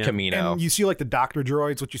 Kamino, yeah. Kamino. And you see like the Doctor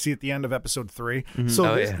droids, which you see at the end of episode 3.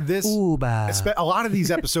 So Oh, this yeah. a lot of these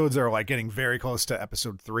episodes are like getting very close to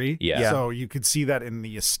episode 3. Yeah. So you could see that in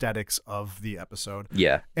the aesthetics of the episode.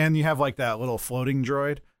 Yeah. And you have like that little floating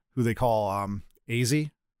droid who they call Azzy.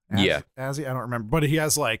 Yeah. Azzy, I don't remember, but he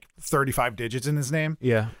has like 35 digits in his name.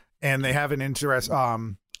 Yeah. And they have an interest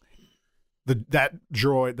that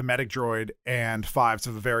droid, the medic droid, and Fives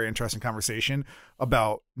have a very interesting conversation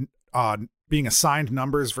about being assigned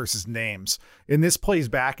numbers versus names. And this plays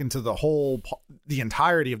back into the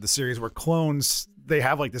entirety of the series where clones, they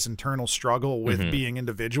have like this internal struggle with being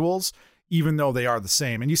individuals, even though they are the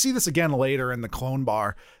same. And you see this again later in the clone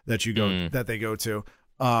bar that they go to.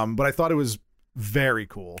 But I thought it was very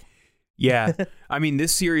cool. Yeah. I mean,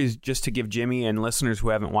 this series, just to give Jimmy and listeners who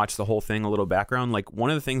haven't watched the whole thing a little background, like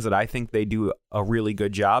one of the things that I think they do a really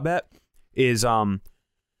good job at is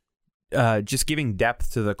just giving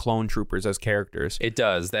depth to the clone troopers as characters. It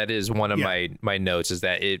does. That is one of my notes, is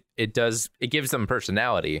that it gives them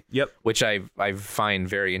personality. Yep. Which I find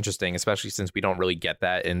very interesting, especially since we don't really get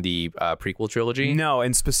that in the prequel trilogy. No,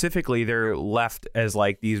 and specifically they're left as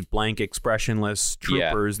like these blank, expressionless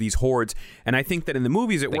troopers, these hordes. And I think that in the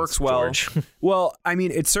movies it works well. George. Well, I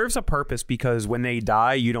mean, it serves a purpose because when they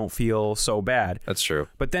die, you don't feel so bad. That's true.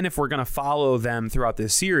 But then if we're going to follow them throughout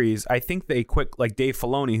this series, I think like Dave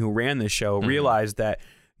Filoni, who ran this show, realized that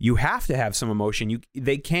you have to have some emotion.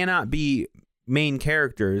 They cannot be main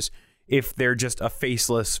characters if they're just a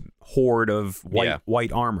faceless horde of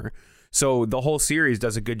white armor. So the whole series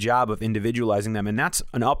does a good job of individualizing them, and that's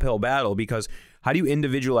an uphill battle because how do you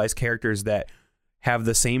individualize characters that have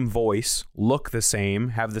the same voice, look the same,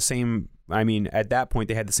 have the same, I mean, at that point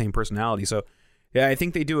they had the same personality. So yeah, I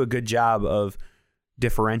think they do a good job of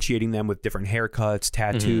differentiating them with different haircuts,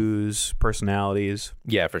 tattoos, personalities.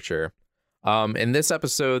 Yeah, for sure. In this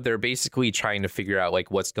episode, they're basically trying to figure out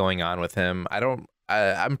like what's going on with him.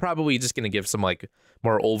 I'm probably just going to give some like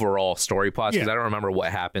more overall story plots because I don't remember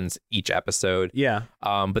what happens each episode. Yeah.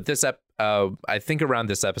 But this I think around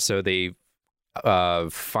this episode, they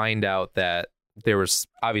find out that there was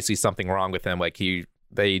obviously something wrong with him. Like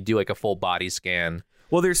they do like a full body scan.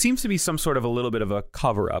 Well, there seems to be some sort of a little bit of a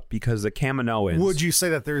cover up because the Kaminoans. Would you say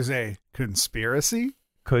that there's a conspiracy?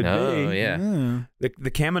 Could Oh, be. yeah.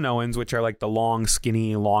 The Kaminoans, which are like the long,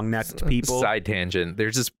 skinny, long-necked people. Side tangent.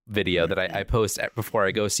 There's this video that I post before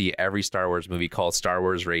I go see every Star Wars movie called Star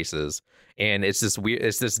Wars Races. And it's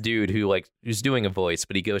this dude who's doing a voice,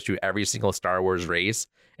 but he goes through every single Star Wars race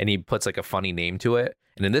and he puts like a funny name to it.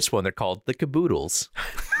 And in this one, they're called the Caboodles.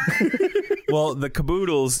 Well, the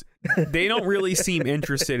Caboodles, they don't really seem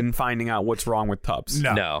interested in finding out what's wrong with Tups.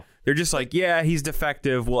 No. They're just like, yeah, he's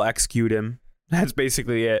defective. We'll execute him. That's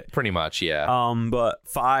basically it. Pretty much, yeah. But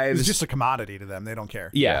Fives, It's just a commodity to them. They don't care.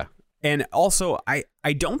 yeah. And also, I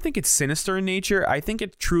don't think it's sinister in nature. I think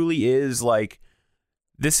it truly is like,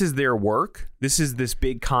 this is their work. This is this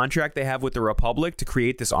big contract they have with the Republic to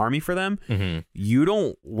create this army for them. Mm-hmm. You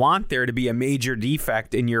don't want there to be a major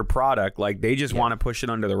defect in your product. Like, they just want to push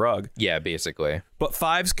it under the rug. Yeah, basically. But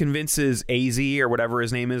Fives convinces AZ, or whatever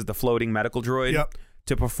his name is, the floating medical droid,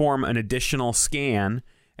 to perform an additional scan,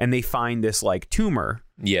 and they find this like tumor.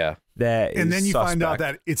 Yeah. That And is then you suspect. find out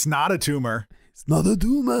that it's not a tumor. it's not a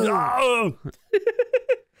tumor.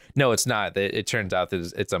 No, it's not. It turns out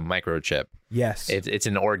that it's a microchip. Yes. It's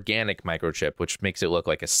an organic microchip, which makes it look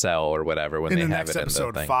like a cell or whatever when In they the have next it in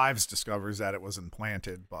episode, the thing. Fives discovers that it was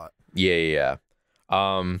implanted, but Yeah.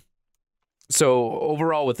 So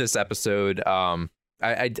overall with this episode, I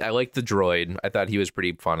liked the droid. I thought he was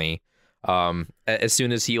pretty funny. As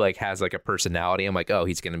soon as he like has like a personality, I'm like, oh,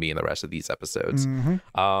 he's going to be in the rest of these episodes.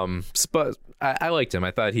 But I liked him.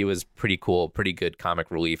 I thought he was pretty cool, pretty good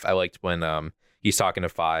comic relief. I liked when he's talking to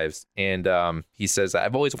Fives and he says,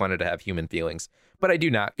 I've always wanted to have human feelings, but I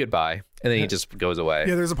do not. Goodbye. And then he just goes away.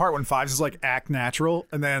 Yeah, there's a part when Fives is like act natural,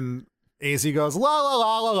 and then AZ goes la la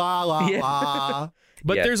la la la la la.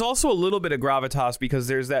 But there's also a little bit of gravitas because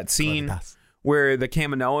there's that scene where the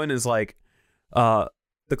Kaminoan is like,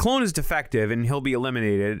 the clone is defective and he'll be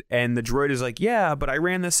eliminated. And the droid is like, yeah, but I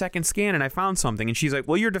ran the second scan and I found something. And she's like,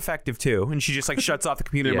 well, you're defective too. And she just like shuts off the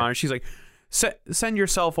computer monitor. She's like, send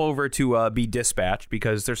yourself over to be dispatched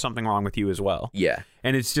because there's something wrong with you as well. Yeah.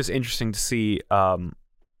 And it's just interesting to see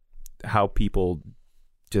how people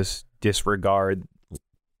just disregard,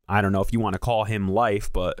 I don't know if you want to call him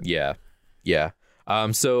life, but yeah.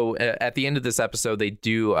 So at the end of this episode, they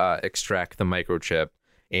do extract the microchip.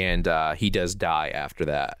 And he does die after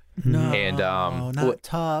that. No, and not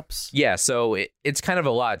Tops. Yeah, so it's kind of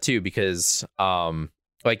a lot too because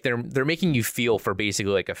like they're making you feel for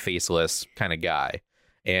basically like a faceless kind of guy,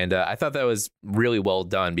 and I thought that was really well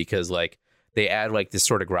done because like they add like this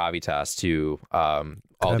sort of gravitas to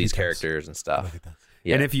all these characters and stuff.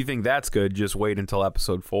 Yeah. And if you think that's good, just wait until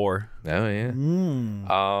episode 4. Oh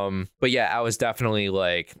yeah. But yeah, I was definitely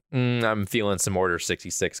like, I'm feeling some Order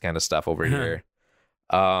 66 kind of stuff over here.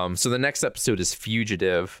 So the next episode is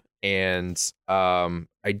Fugitive, and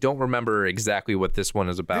I don't remember exactly what this one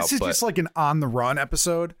is about. This is just like an on the run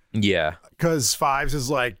episode. Yeah, because Fives is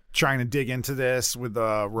like trying to dig into this with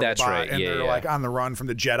the robot. That's right. And they're like on the run from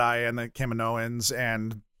the Jedi and the Kaminoans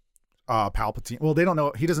and Palpatine. Well, they don't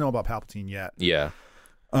know. He doesn't know about Palpatine yet. Yeah.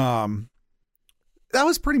 That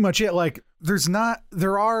was pretty much it. Like, there's a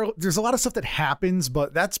lot of stuff that happens,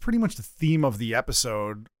 but that's pretty much the theme of the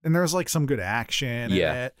episode. And there's like some good action in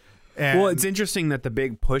it. And well, it's interesting that the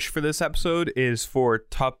big push for this episode is for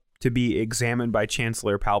Tup to be examined by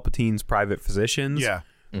Chancellor Palpatine's private physicians. Yeah.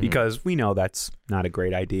 Because we know that's not a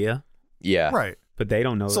great idea. Yeah. Right. But they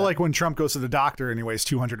don't know that. So like when Trump goes to the doctor and he weighs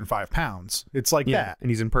 205 pounds, it's like that. And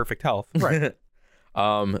he's in perfect health. Right.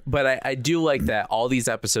 But I do like that all these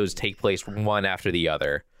episodes take place one after the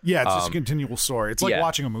other. Yeah, it's just a continual story. It's like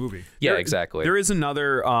watching a movie. Yeah, exactly. There is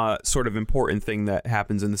another sort of important thing that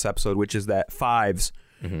happens in this episode, which is that Fives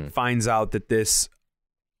finds out that this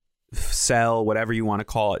cell, whatever you want to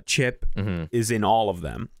call it, chip, is in all of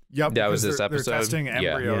them. Yep. That was this episode. They're testing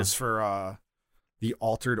embryos for the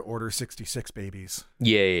altered Order 66 babies.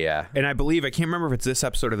 Yeah. And I believe, I can't remember if it's this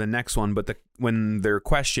episode or the next one, but when they're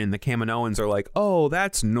questioned, the Kaminoans are like, oh,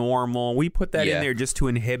 that's normal. We put that in there just to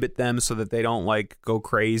inhibit them so that they don't like go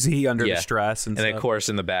crazy under the stress. And of course,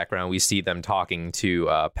 in the background, we see them talking to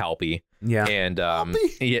Palpy. Yeah. And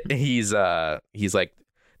he's like,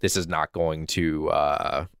 this is not going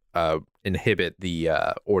to inhibit the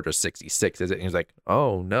Order 66, is it? And he's like,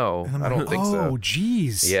 oh no, I don't think so. Oh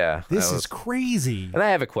geez, yeah, this is crazy. And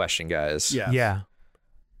I have a question, guys. Yeah.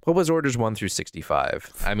 What was Orders 1 through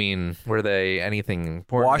 65? I mean, were they anything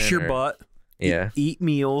important? Wash your butt. Yeah. Eat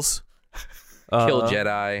meals. Kill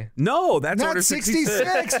Jedi. No, that's not Order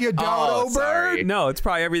 66. You dodo bird. Sorry. No, it's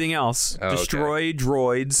probably everything else. Destroy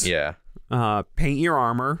droids. Yeah. Paint your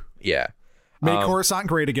armor. Yeah. Make Coruscant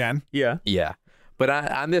great again. Yeah. Yeah. But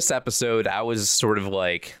on this episode, I was sort of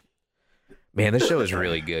like, man, this show is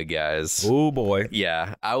really good, guys. Oh, boy.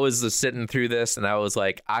 Yeah. I was just sitting through this, and I was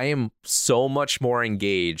like, I am so much more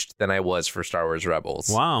engaged than I was for Star Wars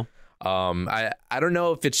Rebels. Wow. I don't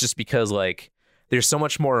know if it's just because, like, there's so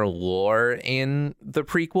much more lore in the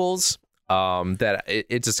prequels that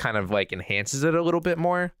it just kind of, like, enhances it a little bit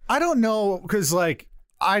more. I don't know, because, like,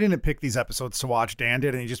 I didn't pick these episodes to watch. Dan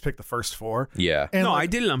did, and he just picked the first 4. Yeah. And I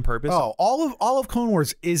did it on purpose. Oh, all of Clone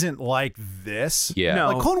Wars isn't like this. Yeah.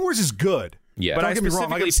 No. Like, Clone Wars is good. Yeah. But But don't I get me wrong,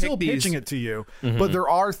 like, I'm still specifically picked pitching these- it to you. But there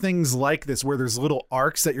are things like this where there's little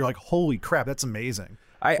arcs that you're like, holy crap, that's amazing.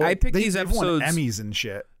 I picked these they've won episodes Emmys and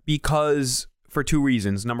shit. because for 2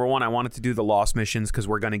 reasons. Number one, I wanted to do the Lost missions because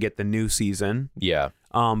we're going to get the new season. Yeah.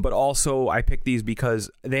 But also, I picked these because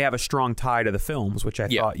they have a strong tie to the films, which I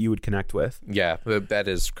thought you would connect with. Yeah, that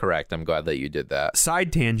is correct. I'm glad that you did that.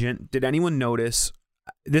 Side tangent, did anyone notice,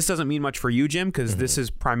 this doesn't mean much for you, Jim, because this is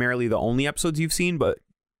primarily the only episodes you've seen, but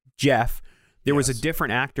Jeff, there was a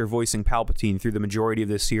different actor voicing Palpatine through the majority of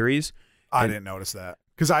this series. I didn't notice that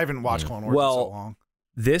because I haven't watched Clone Wars in so long.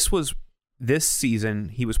 This season,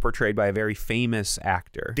 he was portrayed by a very famous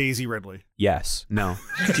actor. Daisy Ridley. Yes. No.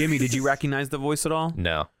 Jimmy, did you recognize the voice at all?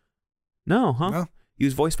 No. No, huh? No. He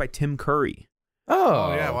was voiced by Tim Curry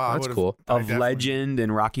Oh, yeah, wow, I that's would've- cool. I of definitely- Legend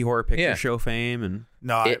and Rocky Horror Picture Yeah. Show fame and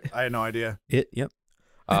No, I had no idea. Yep.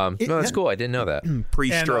 No, that's cool. I didn't know that.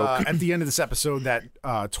 Pre-stroke. And, at the end of this episode, that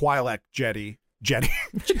Twi'lek Jedi.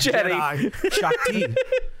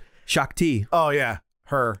 Shakti. Oh yeah,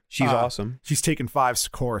 her. She's awesome. She's taken Fives to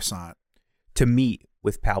Coruscant To meet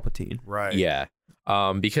with Palpatine. Right. Yeah.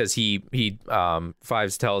 Because he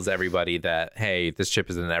Fives tells everybody that, hey, this chip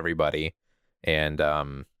isn't everybody, and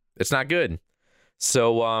it's not good.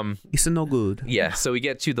 So it's no good. Yeah. So we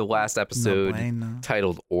get to the last episode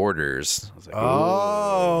titled Orders. I was like,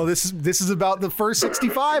 oh, this is about the first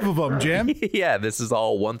 65 of them, Jim. Yeah, this is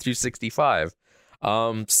all 1 through 65.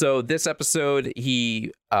 So this episode,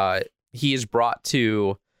 he is brought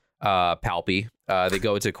to Palpy. They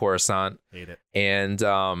go to Coruscant. Hate it. And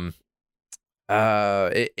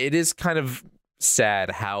it is kind of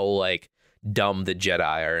sad how like dumb the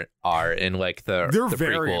Jedi are in like the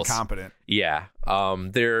very prequels. incompetent. Yeah.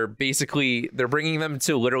 They're bringing them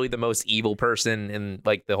to literally the most evil person in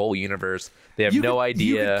like the whole universe. They have no idea.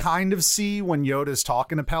 You can kind of see when Yoda's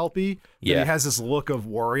talking to Palpy that he has this look of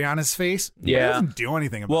worry on his face. But he doesn't do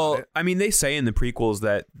anything about it. I mean, they say in the prequels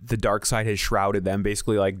that the dark side has shrouded them,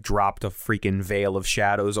 basically like dropped a freaking veil of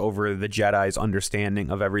shadows over the Jedi's understanding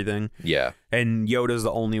of everything. Yeah. And Yoda's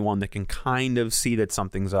the only one that can kind of see that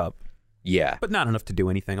something's up. Yeah. But not enough to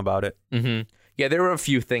do anything about it. Mm-hmm. Yeah, there were a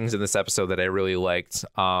few things in this episode that I really liked.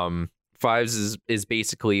 Fives is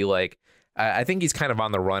basically like, I think he's kind of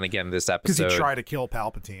on the run again this episode. Because he tried to kill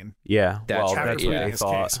Palpatine. Yeah. That's what they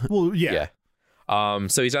thought. Well, yeah.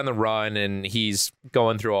 So he's on the run and he's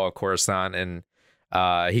going through all of Coruscant, and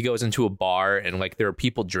he goes into a bar and like there are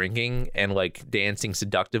people drinking and like dancing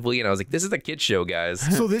seductively, and I was like, this is a kid show, guys.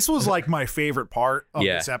 So this was like my favorite part of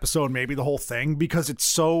this episode, maybe the whole thing, because it's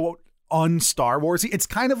so un-Star Warsy. It's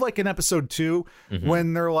kind of like in episode 2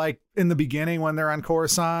 when they're like in the beginning when they're on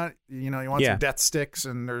Coruscant, you want some death sticks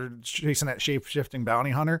and they're chasing that shape-shifting bounty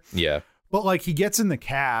hunter. Yeah. But like he gets in the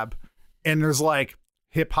cab and there's like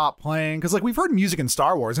hip hop playing, because like we've heard music in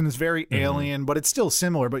Star Wars and it's very alien, but it's still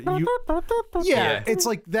similar. But it's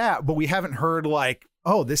like that. But we haven't heard like,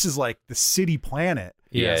 oh, this is like the city planet.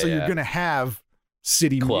 Yeah. So you're gonna have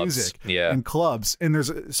city clubs. music Yeah. and clubs, and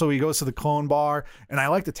so he goes to the clone bar, and I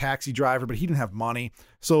like the taxi driver, but he didn't have money,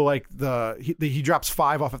 so like he drops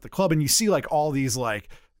 5 off at the club, and you see like all these like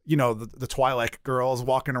the Twi'lek girls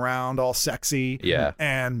walking around all sexy,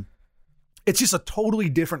 and it's just a totally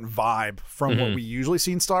different vibe from what we usually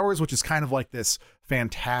see in Star Wars, which is kind of like this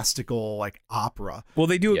fantastical like opera. Well,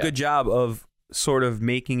 they do a good job of sort of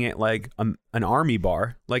making it like an army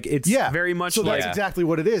bar. Like it's very much so like that's exactly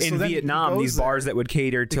what it is. in Vietnam, these bars that would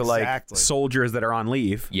cater to like soldiers that are on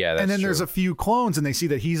leave. Yeah, that's and then true. there's a few clones, and they see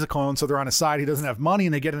that he's a clone, so they're on his side. He doesn't have money,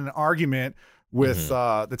 and they get in an argument with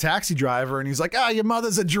the taxi driver, and he's like, your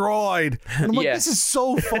mother's a droid. And I'm like, this is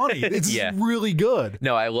so funny. It's really good.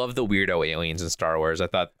 No, I love the weirdo aliens in Star Wars. I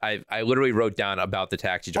thought I literally wrote down about the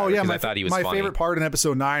taxi driver because I thought he was funny. My favorite part in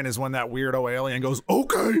episode 9 is when that weirdo alien goes,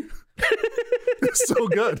 okay. It's so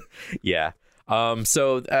good. Yeah.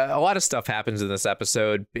 So a lot of stuff happens in this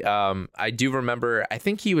episode. I do remember, I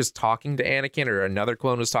think he was talking to Anakin, or another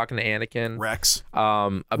clone was talking to Anakin. Rex.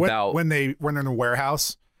 About when they're in a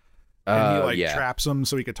warehouse. And he traps them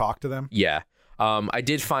so he could talk to them. Yeah. I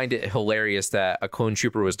did find it hilarious that a clone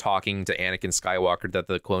trooper was talking to Anakin Skywalker that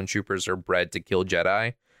the clone troopers are bred to kill Jedi.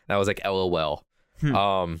 And I was like, LOL.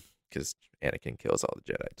 Because Anakin kills all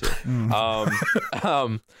the Jedi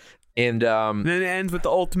too. And then it ends with the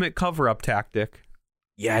ultimate cover-up tactic.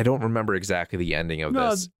 Yeah, I don't remember exactly the ending of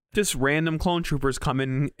this. Just random clone troopers come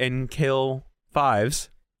in and kill Fives.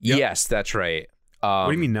 Yep. Yes, that's right. What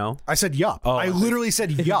do you mean no? I said yup. I literally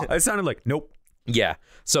said yup. It sounded like nope. Yeah.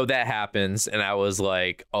 So that happens, and I was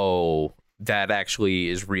like, oh, that actually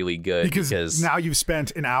is really good because now you've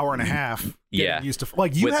spent an hour and a half getting used to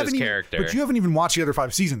with this character. But you haven't even watched the other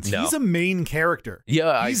 5 seasons. No. He's a main character.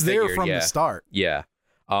 Yeah, he's there from the start. Yeah.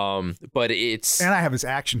 But it's, and I have his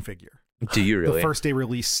action figure. Do you really? The first day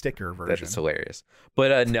release sticker version. That is hilarious.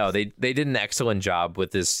 But no, they did an excellent job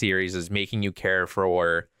with this series, is making you care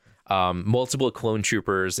for multiple clone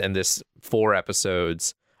troopers in this 4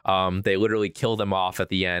 episodes. They literally kill them off at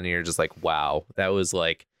the end, and you're just like, wow, that was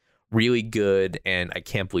like really good, and I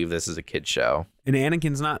can't believe this is a kid show. And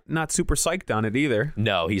Anakin's not super psyched on it either.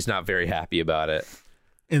 No, he's not very happy about it.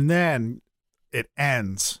 And then it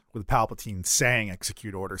ends with Palpatine saying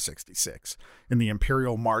execute Order 66, and the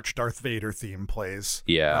Imperial March Darth Vader theme plays.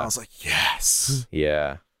 Yeah. And I was like, yes.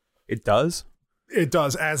 Yeah. It does? It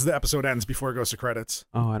does, as the episode ends before it goes to credits.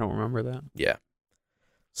 Oh, I don't remember that. Yeah.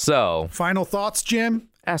 So, final thoughts, Jim?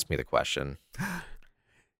 Ask me the question.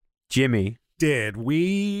 Jimmy, did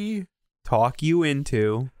we talk you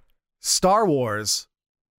into Star Wars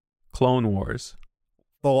Clone Wars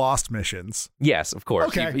the Lost missions. Yes, of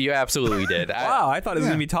course. Okay. You absolutely did. Wow, I thought it was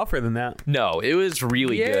going to be tougher than that. No, it was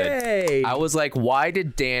really good. I was like, why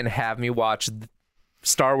did Dan have me watch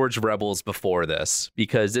Star Wars Rebels before this?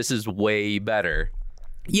 Because this is way better.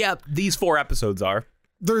 Yeah, these 4 episodes are.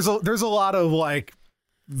 There's a lot of like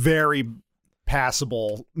very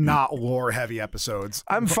passable, not lore heavy episodes.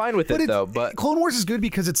 I'm fine with it though, but Clone Wars is good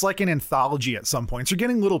because it's like an anthology at some points. You're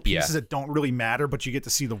getting little pieces that don't really matter, but you get to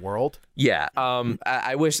see the world. Yeah.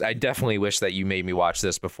 I definitely wish that you made me watch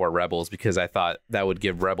this before Rebels, because I thought that would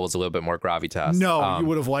give Rebels a little bit more gravitas. No, you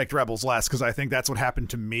would have liked Rebels less, because I think that's what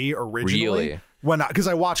happened to me originally. Really? Because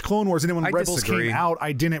I watched Clone Wars, and then when Rebels came out,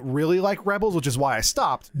 I didn't really like Rebels, which is why I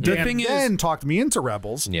stopped. Dan talked me into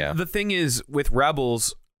Rebels. Yeah. The thing is, with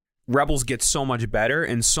Rebels gets so much better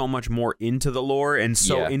and so much more into the lore and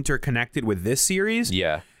so interconnected with this series.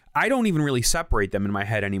 Yeah. I don't even really separate them in my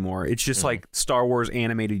head anymore. It's just like Star Wars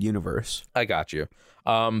animated universe. I got you.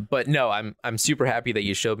 But no, I'm super happy that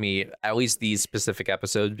you showed me at least these specific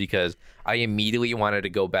episodes, because I immediately wanted to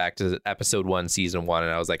go back to episode 1, season 1,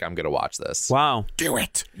 and I was like, I'm going to watch this. Wow. Do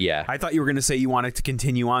it. Yeah. I thought you were going to say you wanted to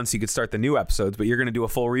continue on so you could start the new episodes, but you're going to do a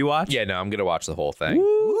full rewatch? Yeah, no, I'm going to watch the whole thing.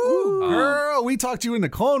 Ooh, girl, we talked you into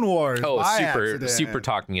Clone Wars. Oh, super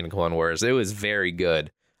talked me into Clone Wars. It was very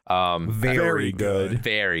good. Very good.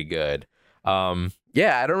 Very good.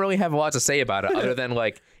 Yeah, I don't really have a lot to say about it other than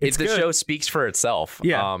like the show speaks for itself.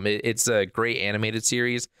 Yeah. It's a great animated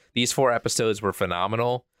series. These 4 episodes were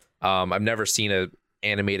phenomenal. I've never seen a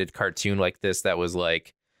animated cartoon like this that was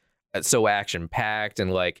like so action packed,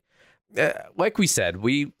 and like we said,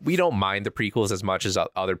 we don't mind the prequels as much as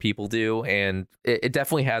other people do, and it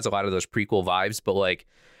definitely has a lot of those prequel vibes, but like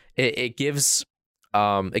it gives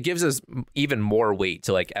us even more weight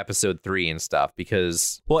to like episode 3 and stuff,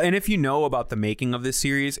 because and if you know about the making of this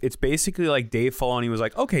series, it's basically like Dave Filoni was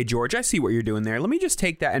like, okay, George, I see what you're doing there. Let me just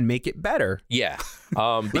take that and make it better. Yeah.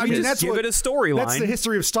 Because give it a storyline. That's the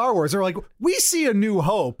history of Star Wars. They're like, we see A New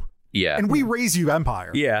Hope. Yeah. And we raise you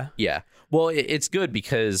Empire. Yeah. Yeah. Well, it's good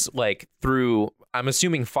because like through, I'm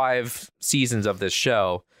assuming 5 seasons of this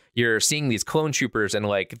show, you're seeing these clone troopers, and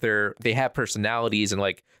like they have personalities, and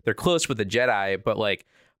like they're close with the Jedi, but like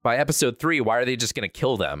by episode 3, why are they just going to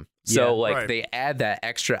kill them? So they add that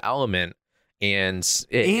extra element, and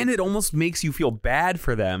it almost makes you feel bad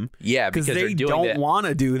for them. Yeah, because they don't want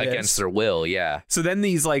to do this against their will. Yeah. So then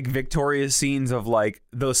these like victorious scenes of like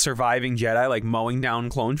those surviving Jedi like mowing down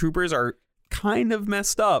clone troopers are kind of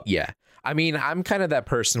messed up. Yeah. I mean, I'm kind of that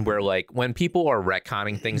person where like when people are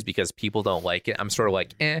retconning things because people don't like it, I'm sort of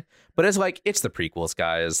like, but it's like, it's the prequels,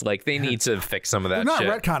 guys. Like they need to fix some of that They're not shit.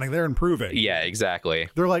 retconning, they're improving. Yeah, exactly.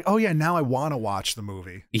 They're like, oh yeah, now I want to watch the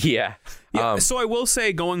movie. Yeah. So I will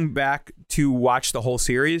say, going back to watch the whole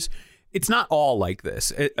series, it's not all like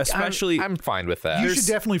this, especially. I'm fine with that. You should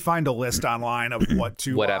definitely find a list online of what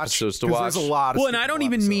to watch. Episodes to watch. There's a lot of and I don't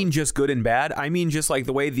even mean just good and bad. I mean just like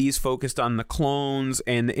the way these focused on the clones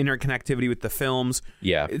and the interconnectivity with the films.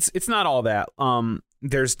 Yeah. It's not all that.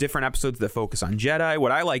 There's different episodes that focus on Jedi.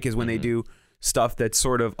 What I like is when they do stuff that's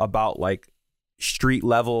sort of about like street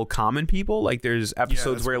level common people. Like there's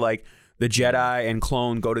episodes where like the Jedi and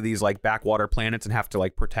clone go to these like backwater planets and have to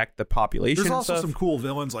like protect the population. There's also stuff. some cool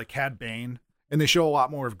villains like Cad Bane, and they show a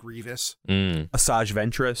lot more of Grievous. Asajj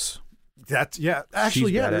Ventress.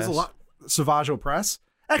 There's a lot. Savage Opress.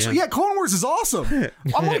 Actually, Clone Wars is awesome.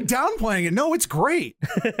 I'm like downplaying it. No, it's great.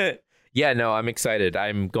 Yeah, no, I'm excited.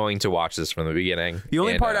 I'm going to watch this from the beginning. The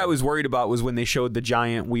only part I was worried about was when they showed the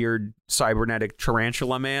giant, weird cybernetic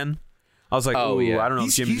tarantula man. I was like, I don't know.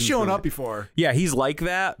 He's shown up before. Yeah, he's like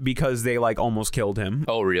that because they like almost killed him.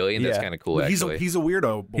 Oh, really? That's kind of cool, actually. He's a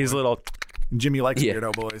weirdo boy. He's a little... Jimmy likes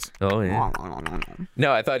weirdo boys. Oh, yeah.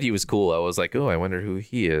 No, I thought he was cool. I was like, I wonder who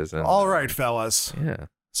he is. And, all right, fellas. Yeah.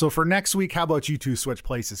 So for next week, how about you two switch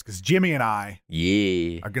places? Because Jimmy and I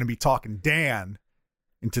are going to be talking Dan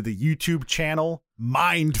into the YouTube channel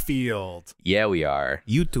Mindfield. Yeah, we are.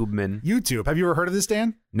 YouTube. Have you ever heard of this,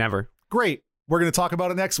 Dan? Never. Great. We're going to talk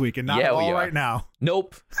about it next week and not right now.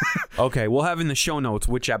 Nope. Okay, we'll have in the show notes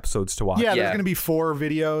which episodes to watch. Yeah, there's going to be 4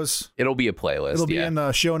 videos. It'll be a playlist. It'll be in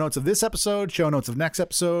the show notes of this episode, show notes of next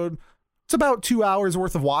episode. It's about 2 hours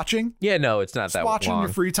worth of watching. Yeah, no, it's not Just that watching long.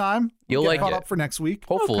 Your free time. You'll get like caught it. up for next week.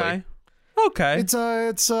 Hopefully. Okay. It's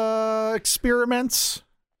experiments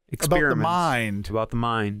about the mind. About the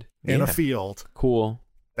mind. In a field. Cool.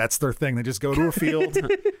 That's their thing. They just go to a field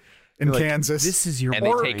in Kansas. This is your and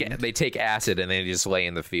they take acid and they just lay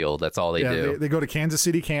in the field. That's all they do. They go to Kansas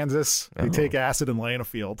City, Kansas. They take acid and lay in a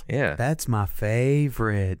field. Yeah. That's my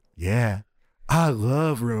favorite. Yeah. I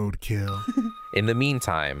love roadkill. In the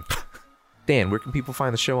meantime, Dan, where can people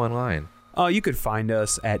find the show online? You could find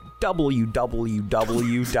us at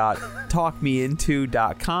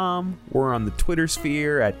www.talkmeinto.com. We're on the Twitter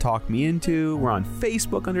sphere at TalkMeInto. We're on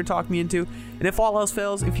Facebook under TalkMeInto. And if all else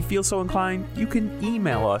fails, if you feel so inclined, you can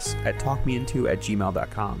email us at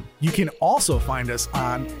talkmeinto@gmail.com. You can also find us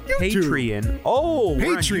on YouTube. Patreon. Oh,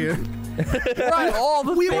 Patreon. Right, all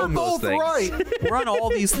the we things. were both right. We're on all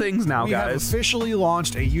these things now, We have guys. officially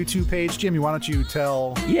launched a YouTube page. Jimmy, why don't you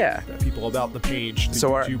tell people about the page, the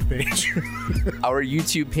YouTube page? Our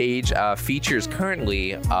YouTube page features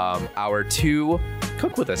currently our 2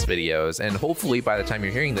 Cook With Us videos, and hopefully by the time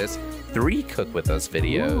you're hearing this, 3 Cook With Us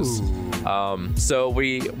videos. So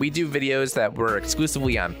we do videos that were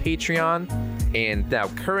exclusively on Patreon, and now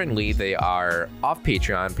currently they are off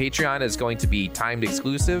Patreon. Patreon is going to be timed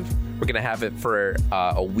exclusive. We're going to have it for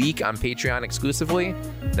a week on Patreon exclusively.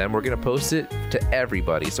 Then we're going to post it to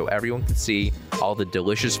everybody so everyone can see all the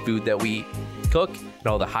delicious food that we cook and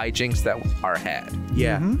all the hijinks that are had.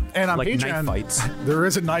 Yeah. And on like Patreon, knife fights. there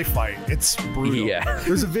is a knife fight. It's brutal. Yeah.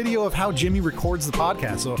 There's a video of how Jimmy records the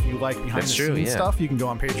podcast. So if you like behind the scenes stuff, you can go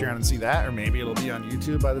on Patreon and see that. Or maybe it'll be on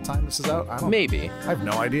YouTube by the time this is out. I don't Maybe. know. I have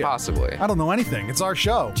no idea. Possibly. I don't know anything. It's our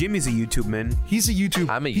show. Jimmy's a YouTube man. He's a YouTube.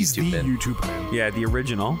 I'm a He's YouTube the man. YouTube man. Yeah, the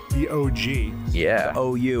original. The OG. Yeah.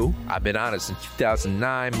 OU. I've been on it since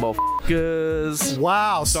 2009, motherfuckers.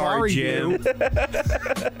 Wow. Sorry, Jim. you.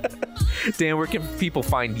 Dan, where can people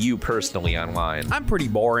find you personally online? I'm pretty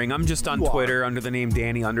boring. I'm just on You are. Twitter under the name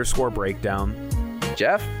Danny_breakdown.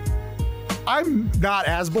 Jeff? I'm not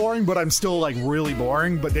as boring, but I'm still like really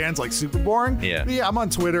boring. But Dan's like super boring. Yeah. But yeah, I'm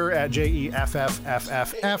on Twitter at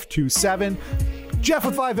JEFFFFF27. Jeff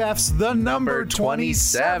with 5 F's, the number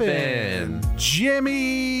 27.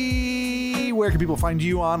 Jimmy, where can people find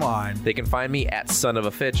you online? They can find me at Son of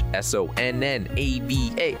a Fitch,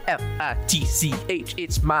 SONNAVAFITCH.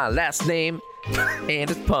 It's my last name,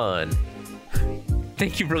 and it's pun.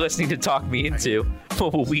 Thank you for listening to Talk Me Into.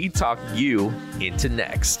 We talk you into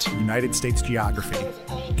next. United States Geography,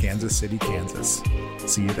 Kansas City, Kansas.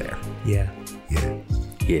 See you there. Yeah. Yeah.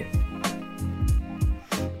 Yeah.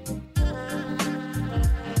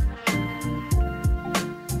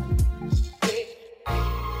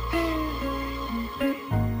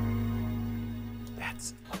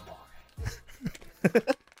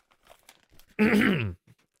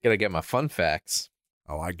 Gotta get my fun facts.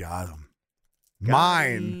 Oh, I got them.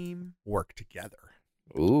 Mine work together.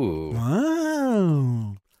 Ooh.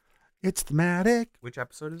 Wow. It's thematic. Which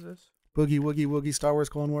episode is this? Boogie Woogie Woogie Star Wars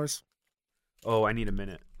Clone Wars. Oh, I need a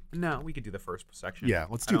minute. No, we could do the first section. Yeah,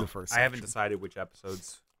 let's do the first I haven't section. decided which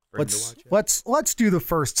episodes for him to watch yet. Let's do the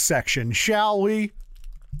first section, shall we?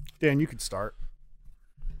 Dan, you could start.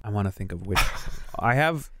 I want to think of which. I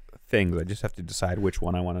have things. I just have to decide which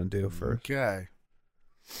one I want to do first. Okay.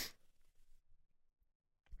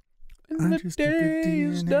 And I the just did the day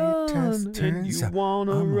is DNA done, test, and turns you out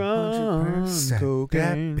wanna I'm run 100%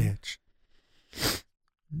 cocaine. that bitch.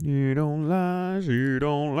 You don't lie, she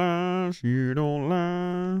don't lie, she don't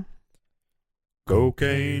lie.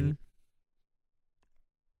 Cocaine.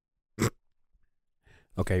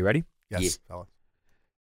 Okay, you ready? Yes, Yeah. fellas.